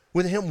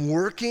with him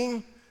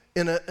working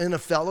in a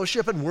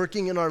fellowship and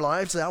working in our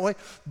lives that way.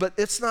 But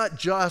it's not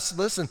just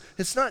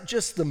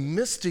the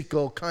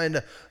mystical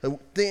kind of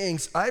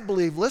things. I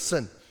believe,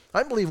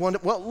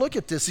 well, look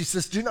at this. He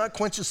says, do not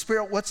quench the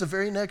spirit. What's the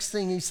very next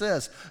thing he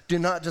says? Do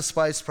not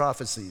despise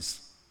prophecies.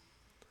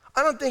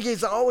 I don't think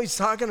he's always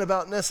talking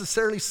about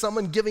necessarily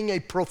someone giving a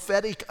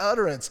prophetic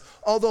utterance,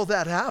 although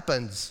that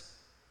happens.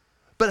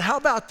 But how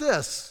about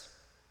this?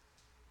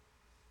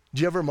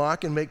 Do you ever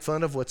mock and make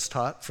fun of what's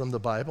taught from the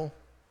Bible?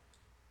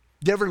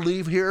 Do you ever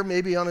leave here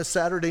maybe on a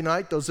Saturday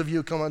night? Those of you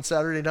who come on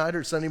Saturday night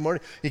or Sunday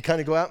morning, you kind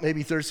of go out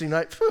maybe Thursday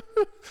night.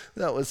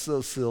 That was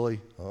so silly.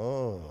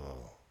 Oh.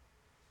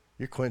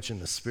 You're quenching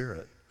the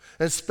spirit.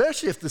 And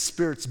especially if the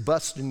spirit's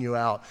busting you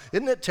out.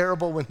 Isn't it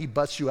terrible when he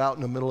busts you out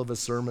in the middle of a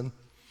sermon,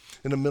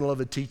 in the middle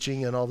of a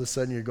teaching, and all of a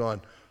sudden you're going,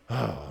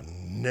 oh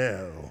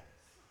no.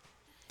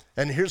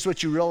 And here's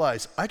what you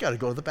realize, I got to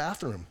go to the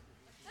bathroom.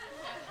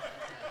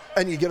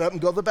 And you get up and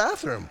go to the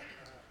bathroom.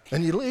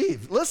 And you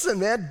leave. Listen,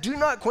 man, do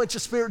not quench the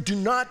spirit. Do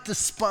not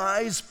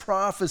despise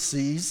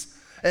prophecies.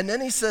 And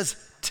then he says,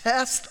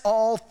 test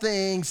all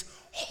things.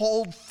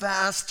 Hold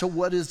fast to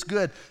what is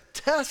good.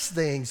 Test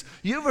things.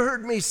 You've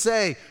heard me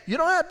say, you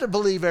don't have to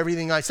believe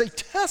everything I say.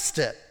 Test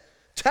it.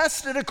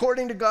 Test it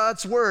according to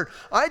God's word.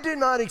 I do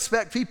not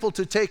expect people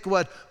to take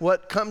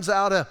what comes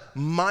out of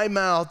my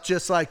mouth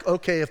just like,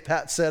 okay, if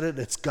Pat said it,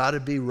 it's got to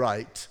be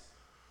right.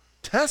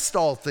 Test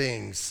all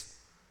things.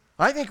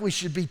 I think we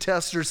should be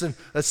testers, and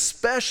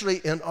especially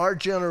in our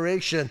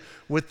generation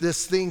with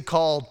this thing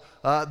called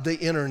the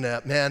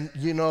internet, man.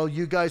 You know,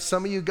 you guys,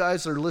 some of you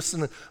guys are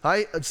listening.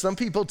 Some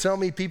people tell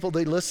me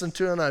they listen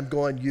to, and I'm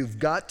going, you've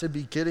got to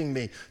be kidding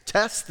me.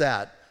 Test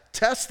that.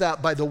 Test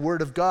that by the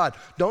word of God.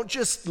 Don't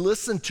just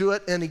listen to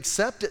it and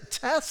accept it.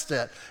 Test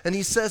it. And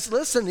he says,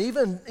 listen,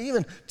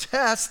 even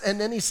test. And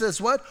then he says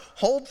what?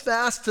 Hold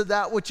fast to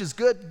that which is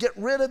good. Get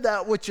rid of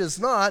that which is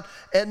not.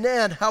 And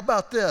then, how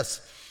about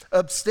this?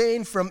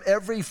 Abstain from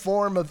every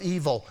form of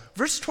evil.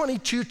 Verse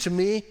 22 to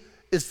me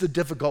is the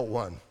difficult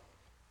one.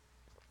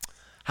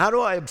 How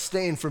do I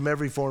abstain from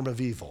every form of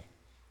evil?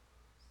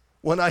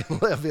 when I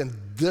live in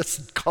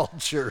this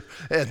culture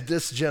and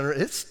this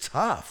generation. It's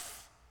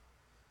tough.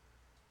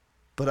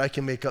 But I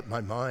can make up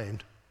my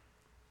mind.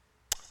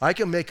 I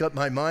can make up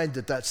my mind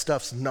that that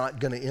stuff's not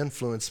going to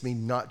influence me,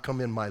 not come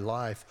in my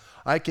life.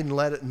 I can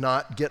let it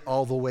not get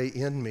all the way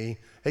in me.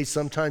 Hey,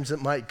 sometimes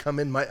it might come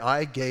in my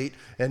eye gate,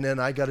 and then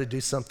I got to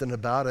do something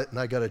about it, and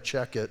I got to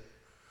check it.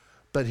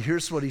 But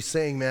here's what he's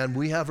saying, man.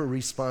 We have a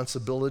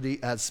responsibility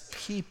as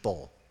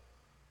people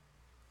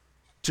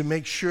to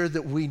make sure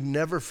that we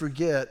never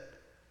forget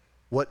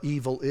what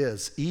evil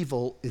is.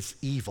 Evil is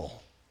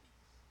evil,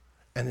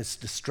 and it's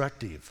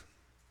destructive.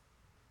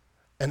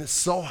 And it's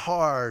so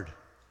hard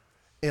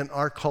in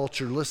our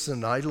culture.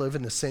 Listen, I live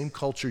in the same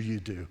culture you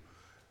do.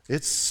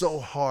 It's so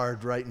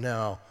hard right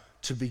now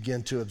to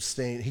begin to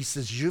abstain. He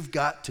says, you've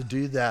got to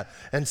do that.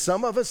 And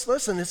some of us,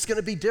 listen, it's going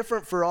to be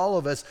different for all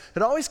of us.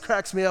 It always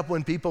cracks me up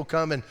when people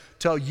come and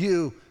tell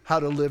you how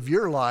to live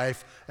your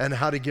life and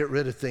how to get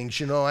rid of things.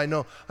 You know,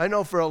 I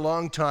know for a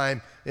long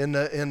time in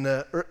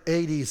the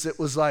 80s, it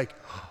was like,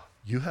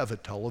 you have a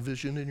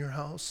television in your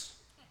house?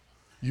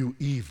 You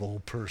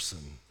evil person.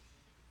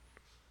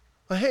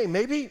 Well, hey,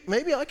 maybe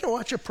I can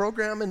watch a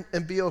program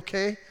and be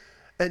okay.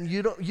 And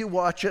you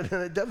watch it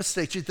and it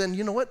devastates you, then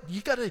you know what?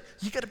 You gotta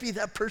be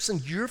that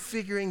person. You're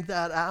figuring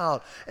that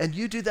out. And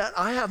you do that.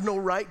 I have no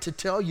right to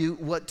tell you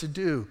what to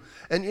do.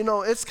 And you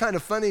know, it's kind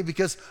of funny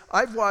because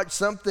I've watched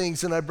some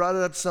things and I brought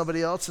it up to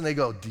somebody else and they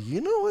go, do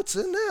you know what's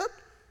in that?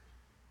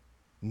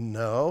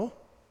 No.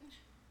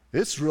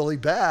 It's really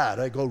bad.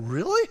 I go,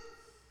 really?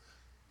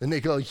 And they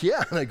go,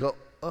 yeah. And I go,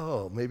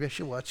 oh, maybe I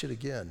should watch it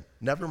again.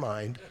 Never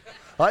mind.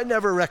 I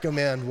never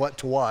recommend what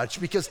to watch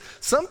because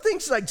some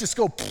things I just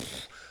go,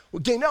 pfft.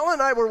 Well, Gaynell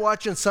and I were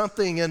watching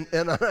something, and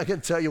I'm not going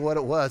to tell you what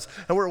it was.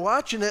 And we're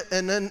watching it,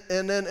 and then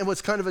it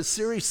was kind of a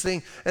serious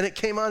thing, and it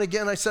came on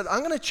again. I said, I'm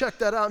going to check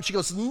that out. And she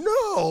goes,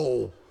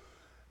 no.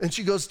 And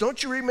she goes,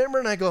 don't you remember?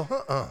 And I go,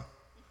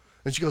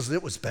 And she goes,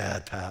 it was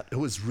bad, Pat. It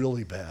was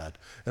really bad.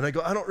 And I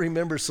go, I don't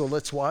remember, so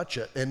let's watch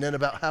it. And then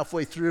about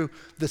halfway through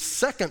the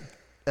second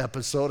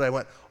episode, I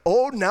went,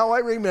 oh, now I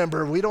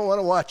remember. We don't want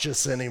to watch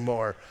this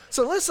anymore.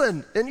 So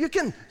listen, and you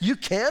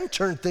can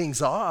turn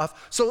things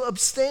off. So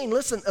abstain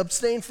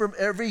from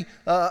every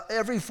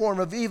form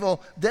of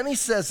evil. Then he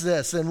says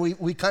this, and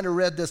we kind of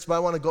read this, but I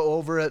want to go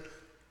over it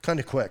kind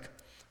of quick.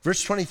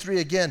 Verse 23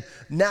 again,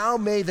 now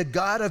may the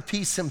God of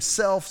peace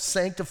himself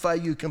sanctify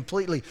you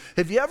completely.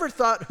 Have you ever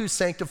thought who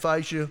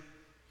sanctifies you?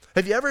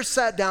 Have you ever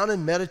sat down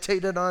and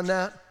meditated on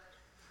that?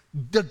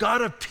 The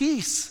God of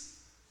peace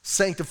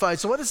sanctified.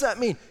 So what does that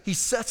mean? He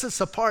sets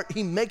us apart.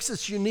 He makes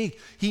us unique.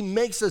 He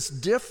makes us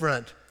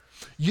different.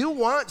 You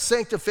want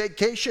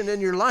sanctification in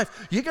your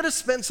life. You got to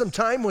spend some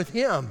time with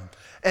him,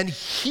 and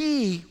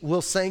he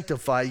will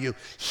sanctify you.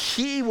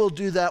 He will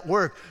do that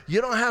work. You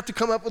don't have to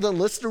come up with a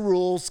list of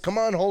rules. Come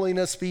on,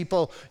 holiness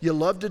people. You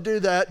love to do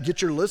that.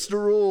 Get your list of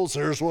rules.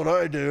 Here's what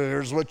I do.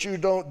 Here's what you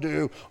don't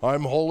do.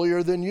 I'm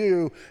holier than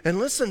you. And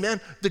listen,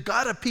 man, the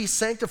God of peace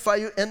sanctify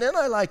you. And then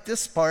I like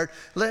this part.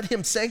 Let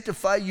him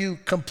sanctify you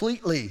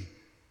completely.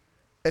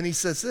 And he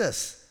says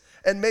this,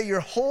 and may your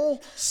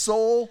whole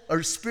soul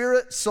or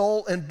spirit,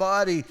 soul, and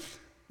body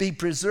be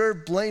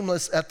preserved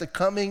blameless at the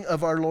coming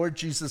of our Lord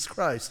Jesus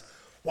Christ.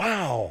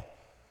 Wow.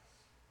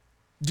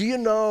 Do you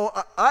know,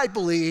 I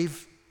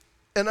believe,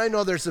 and I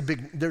know there's a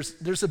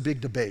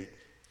big debate.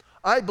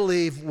 I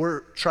believe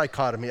we're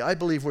trichotomy. I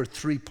believe we're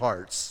three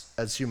parts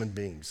as human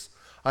beings.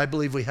 I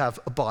believe we have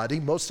a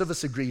body. Most of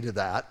us agree to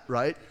that,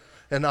 right?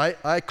 And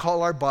I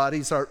call our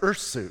bodies our earth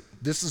suit.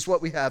 This is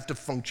what we have to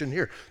function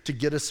here, to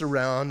get us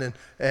around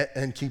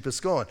and keep us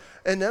going.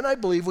 And then I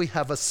believe we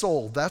have a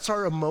soul. That's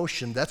our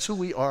emotion. That's who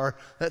we are.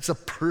 That's a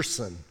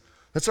person.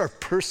 That's our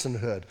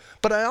personhood.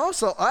 But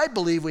I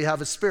believe we have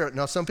a spirit.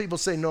 Now, some people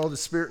say, no, the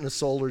spirit and the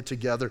soul are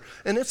together.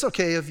 And it's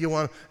okay if you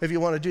want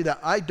to do that.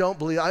 I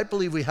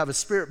believe we have a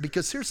spirit,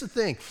 because here's the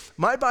thing.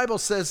 My Bible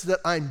says that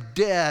I'm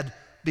dead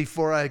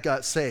before I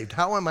got saved.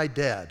 How am I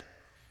dead?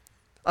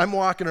 I'm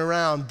walking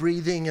around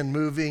breathing and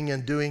moving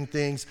and doing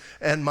things,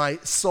 and my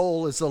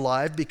soul is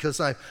alive because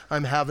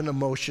I'm having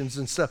emotions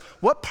and stuff.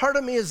 What part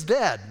of me is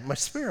dead? My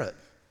spirit.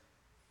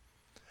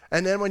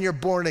 And then when you're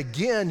born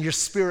again, your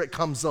spirit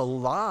comes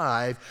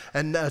alive,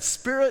 and the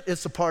spirit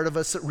is a part of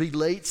us that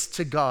relates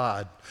to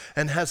God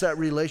and has that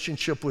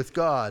relationship with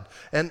God.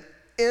 And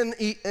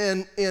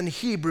in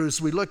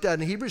Hebrews, we looked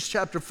at in Hebrews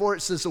chapter 4,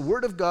 it says the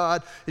word of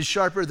God is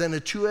sharper than a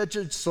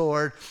two-edged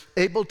sword,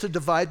 able to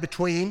divide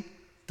between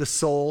the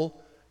soul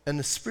and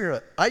the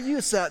spirit. I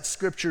use that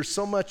scripture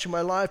so much in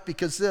my life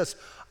because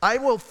I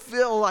will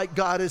feel like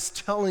God is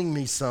telling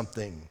me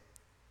something.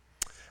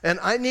 And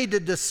I need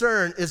to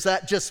discern, is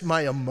that just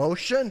my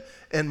emotion?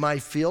 and my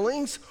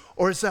feelings?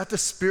 Or is that the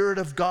Spirit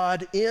of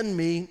God in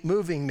me,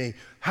 moving me?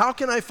 How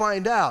can I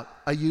find out?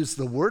 I use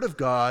the Word of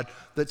God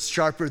that's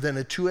sharper than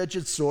a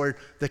two-edged sword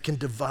that can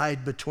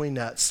divide between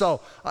that.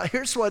 So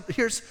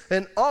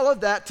and all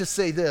of that to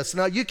say this.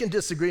 Now you can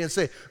disagree and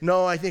say,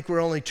 no, I think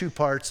we're only two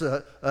parts,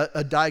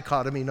 a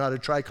dichotomy, not a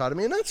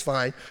trichotomy, and that's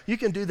fine. You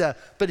can do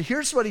that. But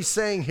here's what he's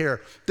saying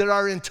here, that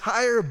our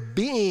entire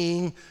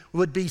being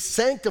would be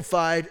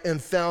sanctified and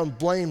found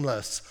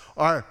blameless.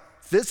 Our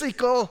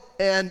physical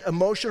and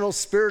emotional,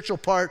 spiritual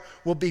part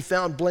will be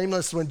found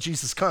blameless when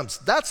Jesus comes.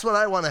 That's what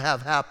I want to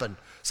have happen.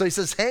 So he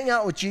says, hang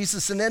out with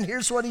Jesus, and then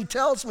here's what he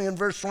tells me in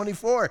verse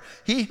 24.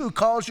 He who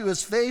calls you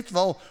is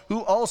faithful,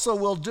 who also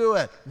will do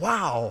it.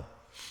 Wow.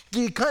 Do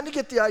you kind of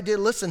get the idea?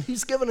 Listen,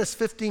 he's given us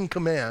 15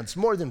 commands,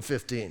 more than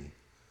 15.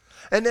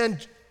 And then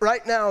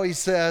right now he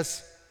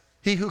says,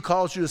 he who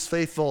calls you is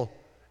faithful,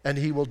 and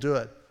he will do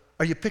it.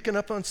 Are you picking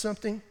up on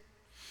something?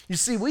 You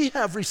see, we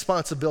have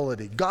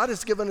responsibility. God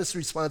has given us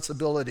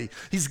responsibility.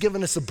 He's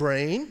given us a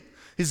brain.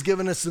 He's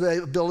given us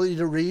the ability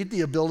to read,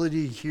 the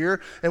ability to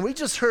hear. And we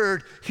just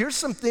heard, here's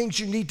some things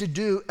you need to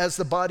do as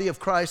the body of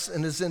Christ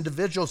and as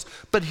individuals.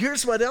 But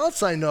here's what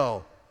else I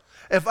know.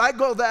 If I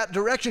go that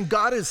direction,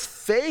 God is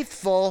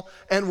faithful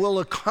and will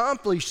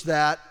accomplish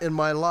that in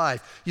my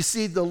life. You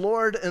see, the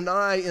Lord and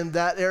I in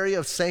that area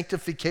of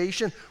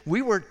sanctification,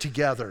 we work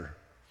together.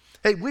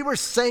 Hey, we were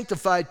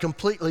sanctified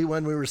completely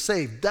when we were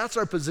saved. That's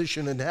our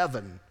position in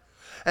heaven.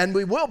 And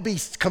we will be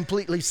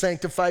completely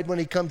sanctified when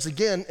he comes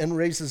again and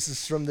raises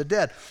us from the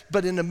dead.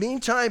 But in the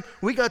meantime,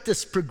 we got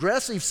this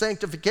progressive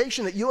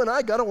sanctification that you and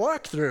I got to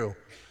walk through.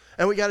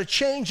 And we got to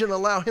change and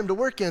allow him to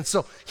work in.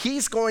 So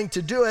he's going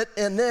to do it.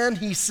 And then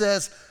he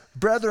says,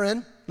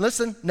 brethren,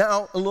 listen,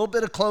 now a little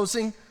bit of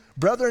closing.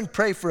 Brethren,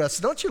 pray for us.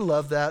 Don't you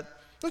love that?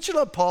 Don't you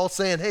love Paul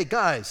saying, hey,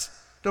 guys,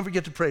 don't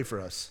forget to pray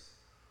for us?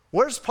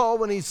 Where's Paul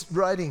when he's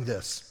writing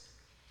this?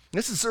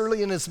 This is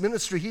early in his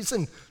ministry. He's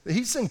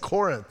in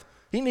Corinth.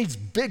 He needs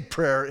big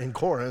prayer in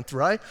Corinth,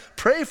 right?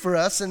 Pray for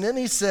us. And then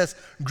he says,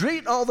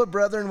 greet all the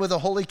brethren with a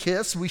holy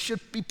kiss. We should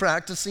be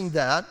practicing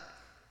that.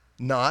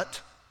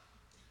 Not.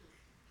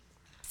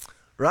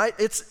 Right?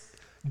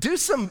 Do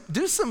some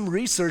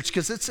research,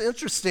 because it's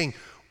interesting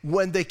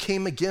when they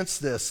came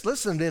against this.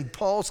 Listen, in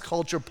Paul's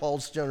culture,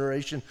 Paul's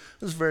generation,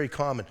 it was very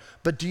common.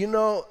 But do you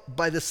know,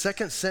 by the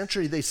 2nd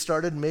century, they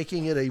started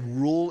making it a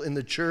rule in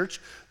the church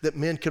that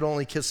men could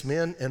only kiss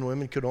men and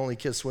women could only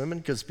kiss women,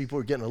 because people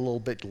were getting a little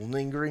bit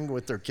lingering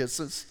with their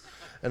kisses,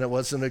 and it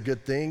wasn't a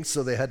good thing,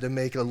 so they had to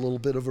make a little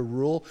bit of a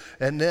rule.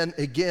 And then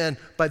again,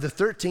 by the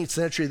 13th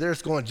century, they're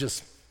going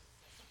just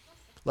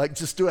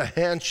do a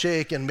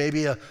handshake and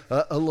maybe a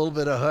little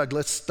bit of hug.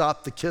 Let's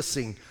stop the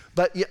kissing.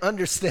 But you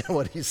understand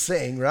what he's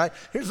saying, right?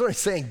 Here's what he's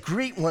saying.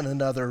 Greet one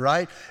another,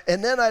 right?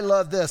 And then I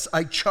love this.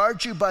 I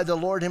charge you by the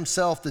Lord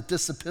himself that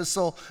this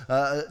epistle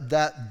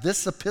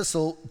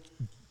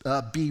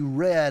be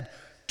read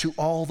to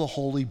all the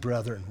holy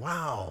brethren.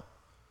 Wow.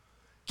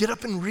 Get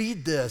up and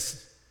read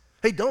this.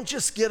 Hey, don't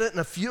just get it and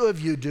a few of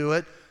you do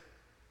it.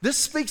 This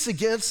speaks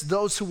against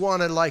those who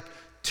want to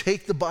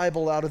take the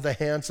Bible out of the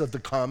hands of the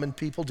common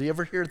people. Do you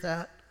ever hear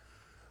that?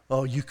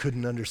 Oh, you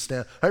couldn't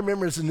understand. I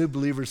remember as a new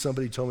believer,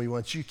 somebody told me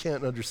once, you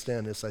can't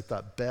understand this. I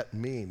thought, bet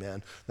me,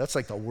 man. That's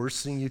like the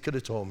worst thing you could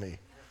have told me,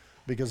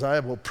 because I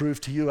will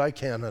prove to you I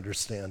can't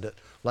understand it.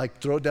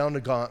 Throw down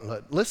the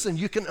gauntlet. Listen,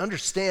 you can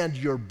understand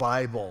your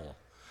Bible.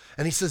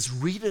 And he says,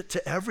 read it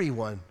to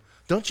everyone.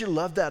 Don't you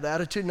love that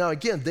attitude? Now,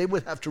 again, they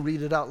would have to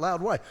read it out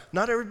loud. Why?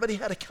 Not everybody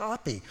had a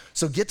copy.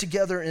 So get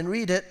together and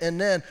read it.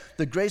 And then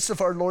the grace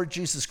of our Lord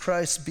Jesus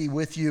Christ be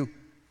with you.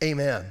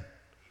 Amen.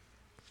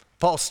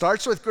 Paul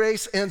starts with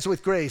grace, ends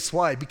with grace.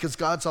 Why? Because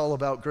God's all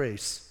about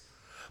grace.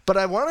 But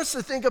I want us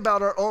to think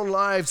about our own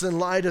lives in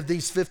light of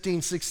these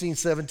 15, 16,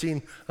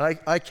 17,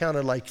 I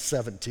counted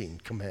 17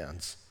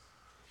 commands.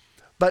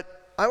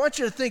 But I want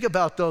you to think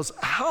about those.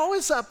 How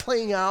is that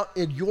playing out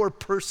in your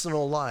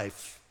personal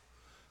life?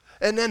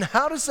 And then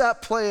how does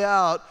that play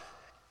out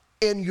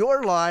in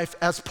your life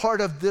as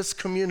part of this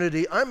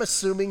community? I'm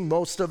assuming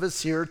most of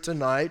us here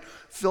tonight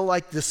feel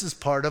like this is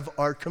part of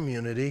our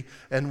community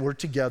and we're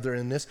together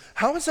in this.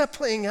 How is that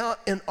playing out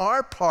in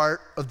our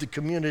part of the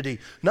community?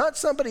 Not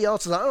somebody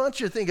else's. I want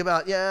you to think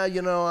about,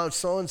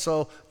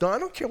 so-and-so. No, I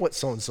don't care what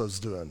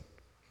so-and-so's doing.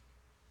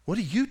 What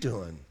are you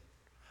doing?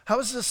 How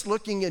is this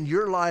looking in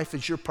your life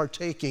as you're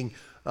partaking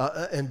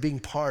and being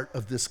part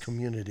of this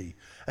community?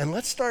 And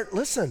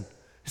listen,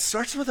 it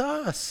starts with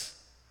us.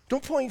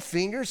 Don't point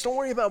fingers. Don't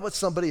worry about what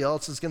somebody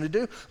else is going to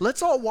do.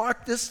 Let's all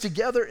walk this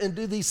together and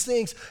do these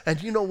things.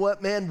 And you know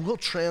what, man? We'll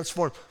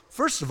transform.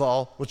 First of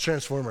all, we'll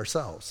transform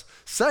ourselves.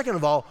 Second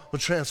of all, we'll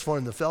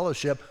transform the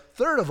fellowship.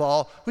 Third of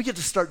all, we get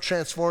to start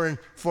transforming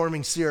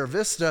Sierra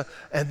Vista,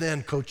 and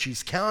then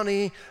Cochise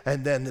County,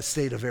 and then the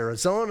state of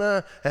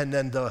Arizona, and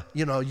then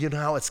you know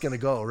how it's going to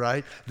go,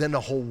 right? Then the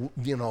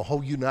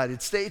whole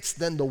United States,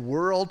 then the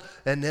world,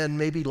 and then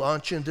maybe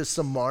launch into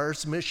some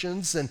Mars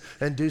missions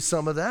and do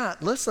some of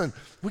that. Listen,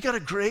 we got a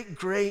great,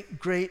 great,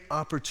 great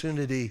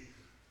opportunity.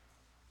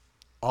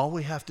 All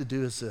we have to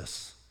do is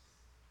this.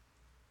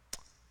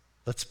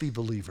 Let's be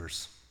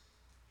believers.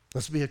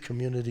 Let's be a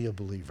community of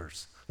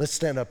believers. Let's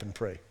stand up and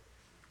pray.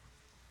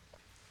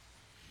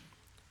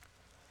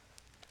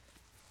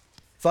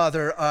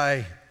 Father,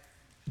 I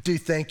do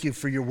thank you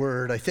for your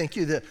word. I thank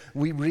you that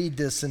we read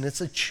this and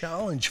it's a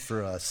challenge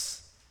for us.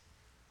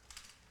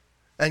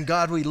 And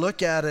God, we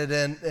look at it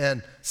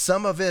and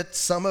some of it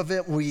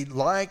we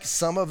like,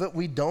 some of it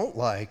we don't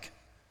like.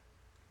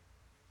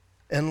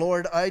 And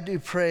Lord, I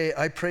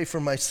pray for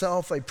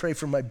myself, I pray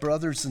for my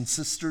brothers and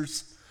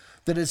sisters,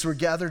 that as we're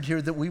gathered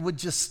here, that we would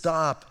just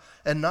stop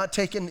and not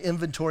take an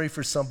inventory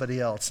for somebody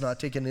else, not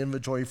take an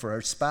inventory for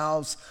our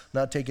spouse,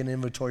 not take an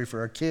inventory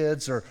for our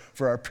kids or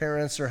for our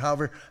parents or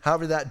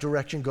however that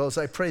direction goes.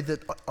 I pray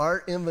that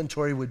our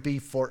inventory would be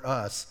for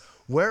us.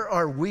 Where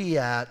are we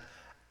at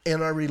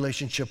in our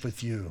relationship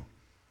with you?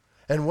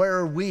 And where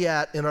are we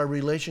at in our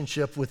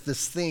relationship with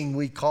this thing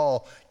we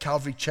call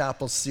Calvary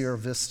Chapel, Sierra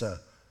Vista?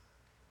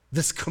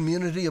 This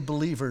community of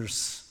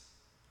believers.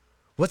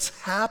 What's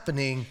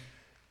happening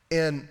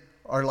in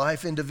our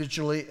life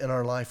individually and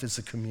our life as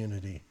a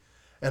community?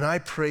 And I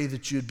pray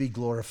that you'd be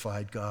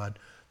glorified, God,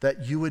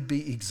 that you would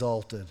be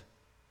exalted.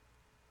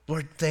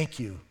 Lord, thank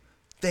you.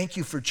 Thank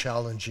you for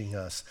challenging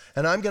us.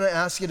 And I'm going to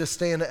ask you to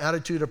stay in an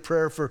attitude of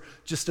prayer for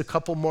just a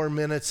couple more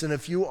minutes. And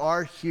if you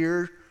are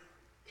here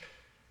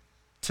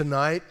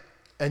tonight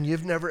and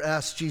you've never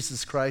asked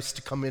Jesus Christ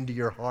to come into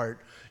your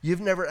heart,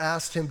 you've never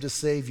asked him to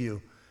save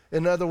you.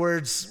 In other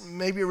words,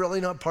 maybe you're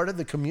really not part of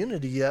the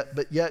community yet,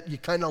 but yet you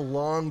kind of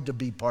long to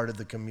be part of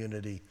the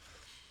community.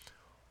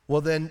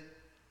 Well then,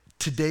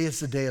 today is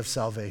the day of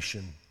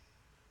salvation.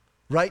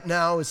 Right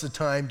now is the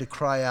time to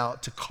cry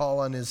out, to call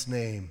on his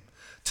name,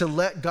 to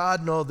let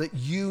God know that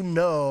you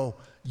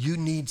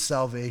need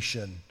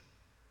salvation.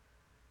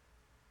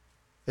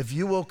 If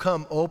you will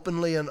come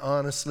openly and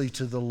honestly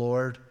to the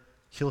Lord,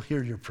 he'll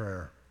hear your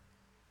prayer.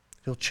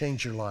 He'll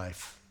change your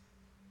life.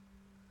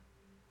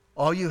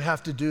 All you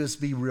have to do is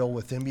be real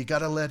with him. You got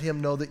to let him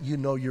know that you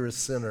know you're a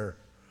sinner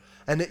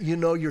and that you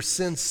know your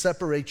sin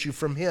separates you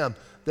from him,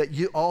 that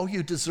all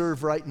you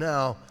deserve right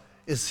now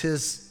is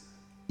his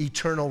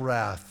eternal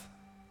wrath.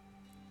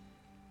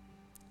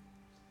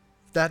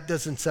 That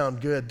doesn't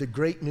sound good. The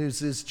great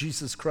news is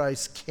Jesus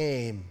Christ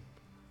came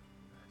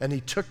and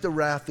he took the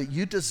wrath that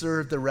you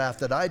deserve, the wrath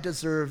that I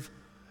deserve,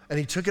 and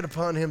he took it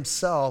upon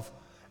himself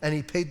and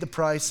he paid the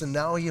price, and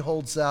now he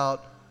holds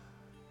out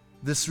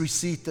this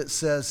receipt that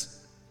says,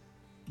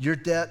 your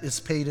debt is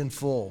paid in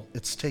full.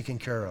 It's taken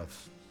care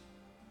of.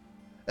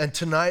 And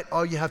tonight,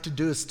 all you have to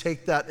do is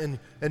take that, and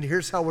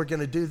here's how we're going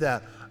to do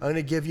that. I'm going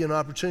to give you an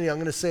opportunity. I'm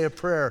going to say a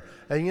prayer.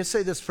 And you can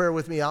say this prayer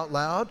with me out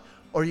loud,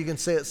 or you can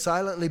say it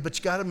silently, but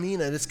you got to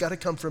mean it. It's got to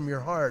come from your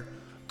heart.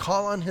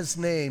 Call on his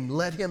name.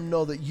 Let him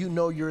know that you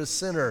know you're a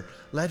sinner.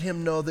 Let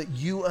him know that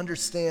you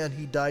understand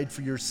he died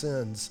for your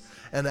sins,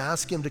 and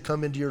ask him to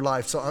come into your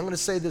life. So I'm going to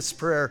say this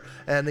prayer,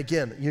 and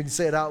again, you can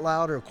say it out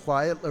loud or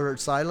quietly or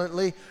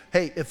silently.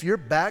 Hey, if you're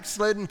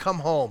backslidden, come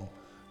home.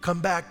 Come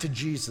back to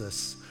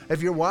Jesus.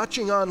 If you're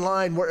watching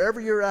online,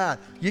 wherever you're at,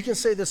 you can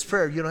say this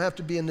prayer. You don't have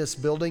to be in this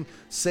building.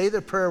 Say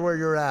the prayer where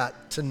you're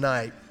at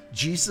tonight.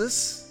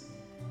 Jesus,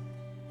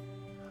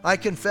 I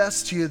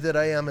confess to you that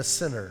I am a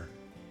sinner.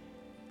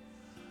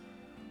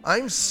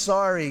 I'm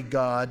sorry,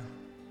 God,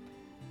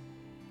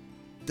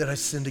 that I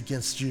sinned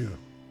against you.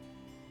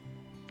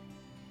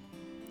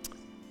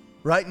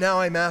 Right now,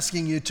 I'm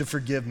asking you to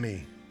forgive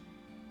me.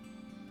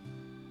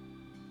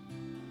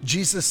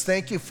 Jesus,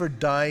 thank you for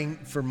dying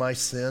for my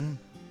sin.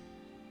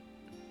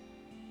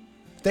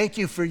 Thank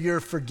you for your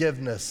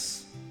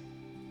forgiveness.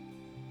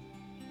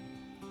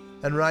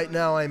 And right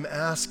now, I'm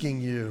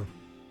asking you,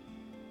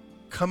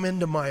 come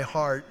into my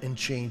heart and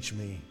change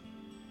me.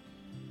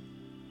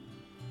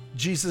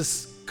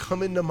 Jesus,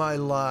 come into my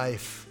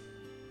life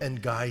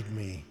and guide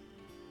me.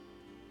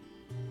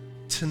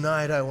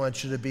 Tonight, I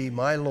want you to be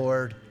my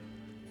Lord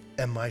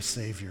and my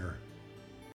Savior.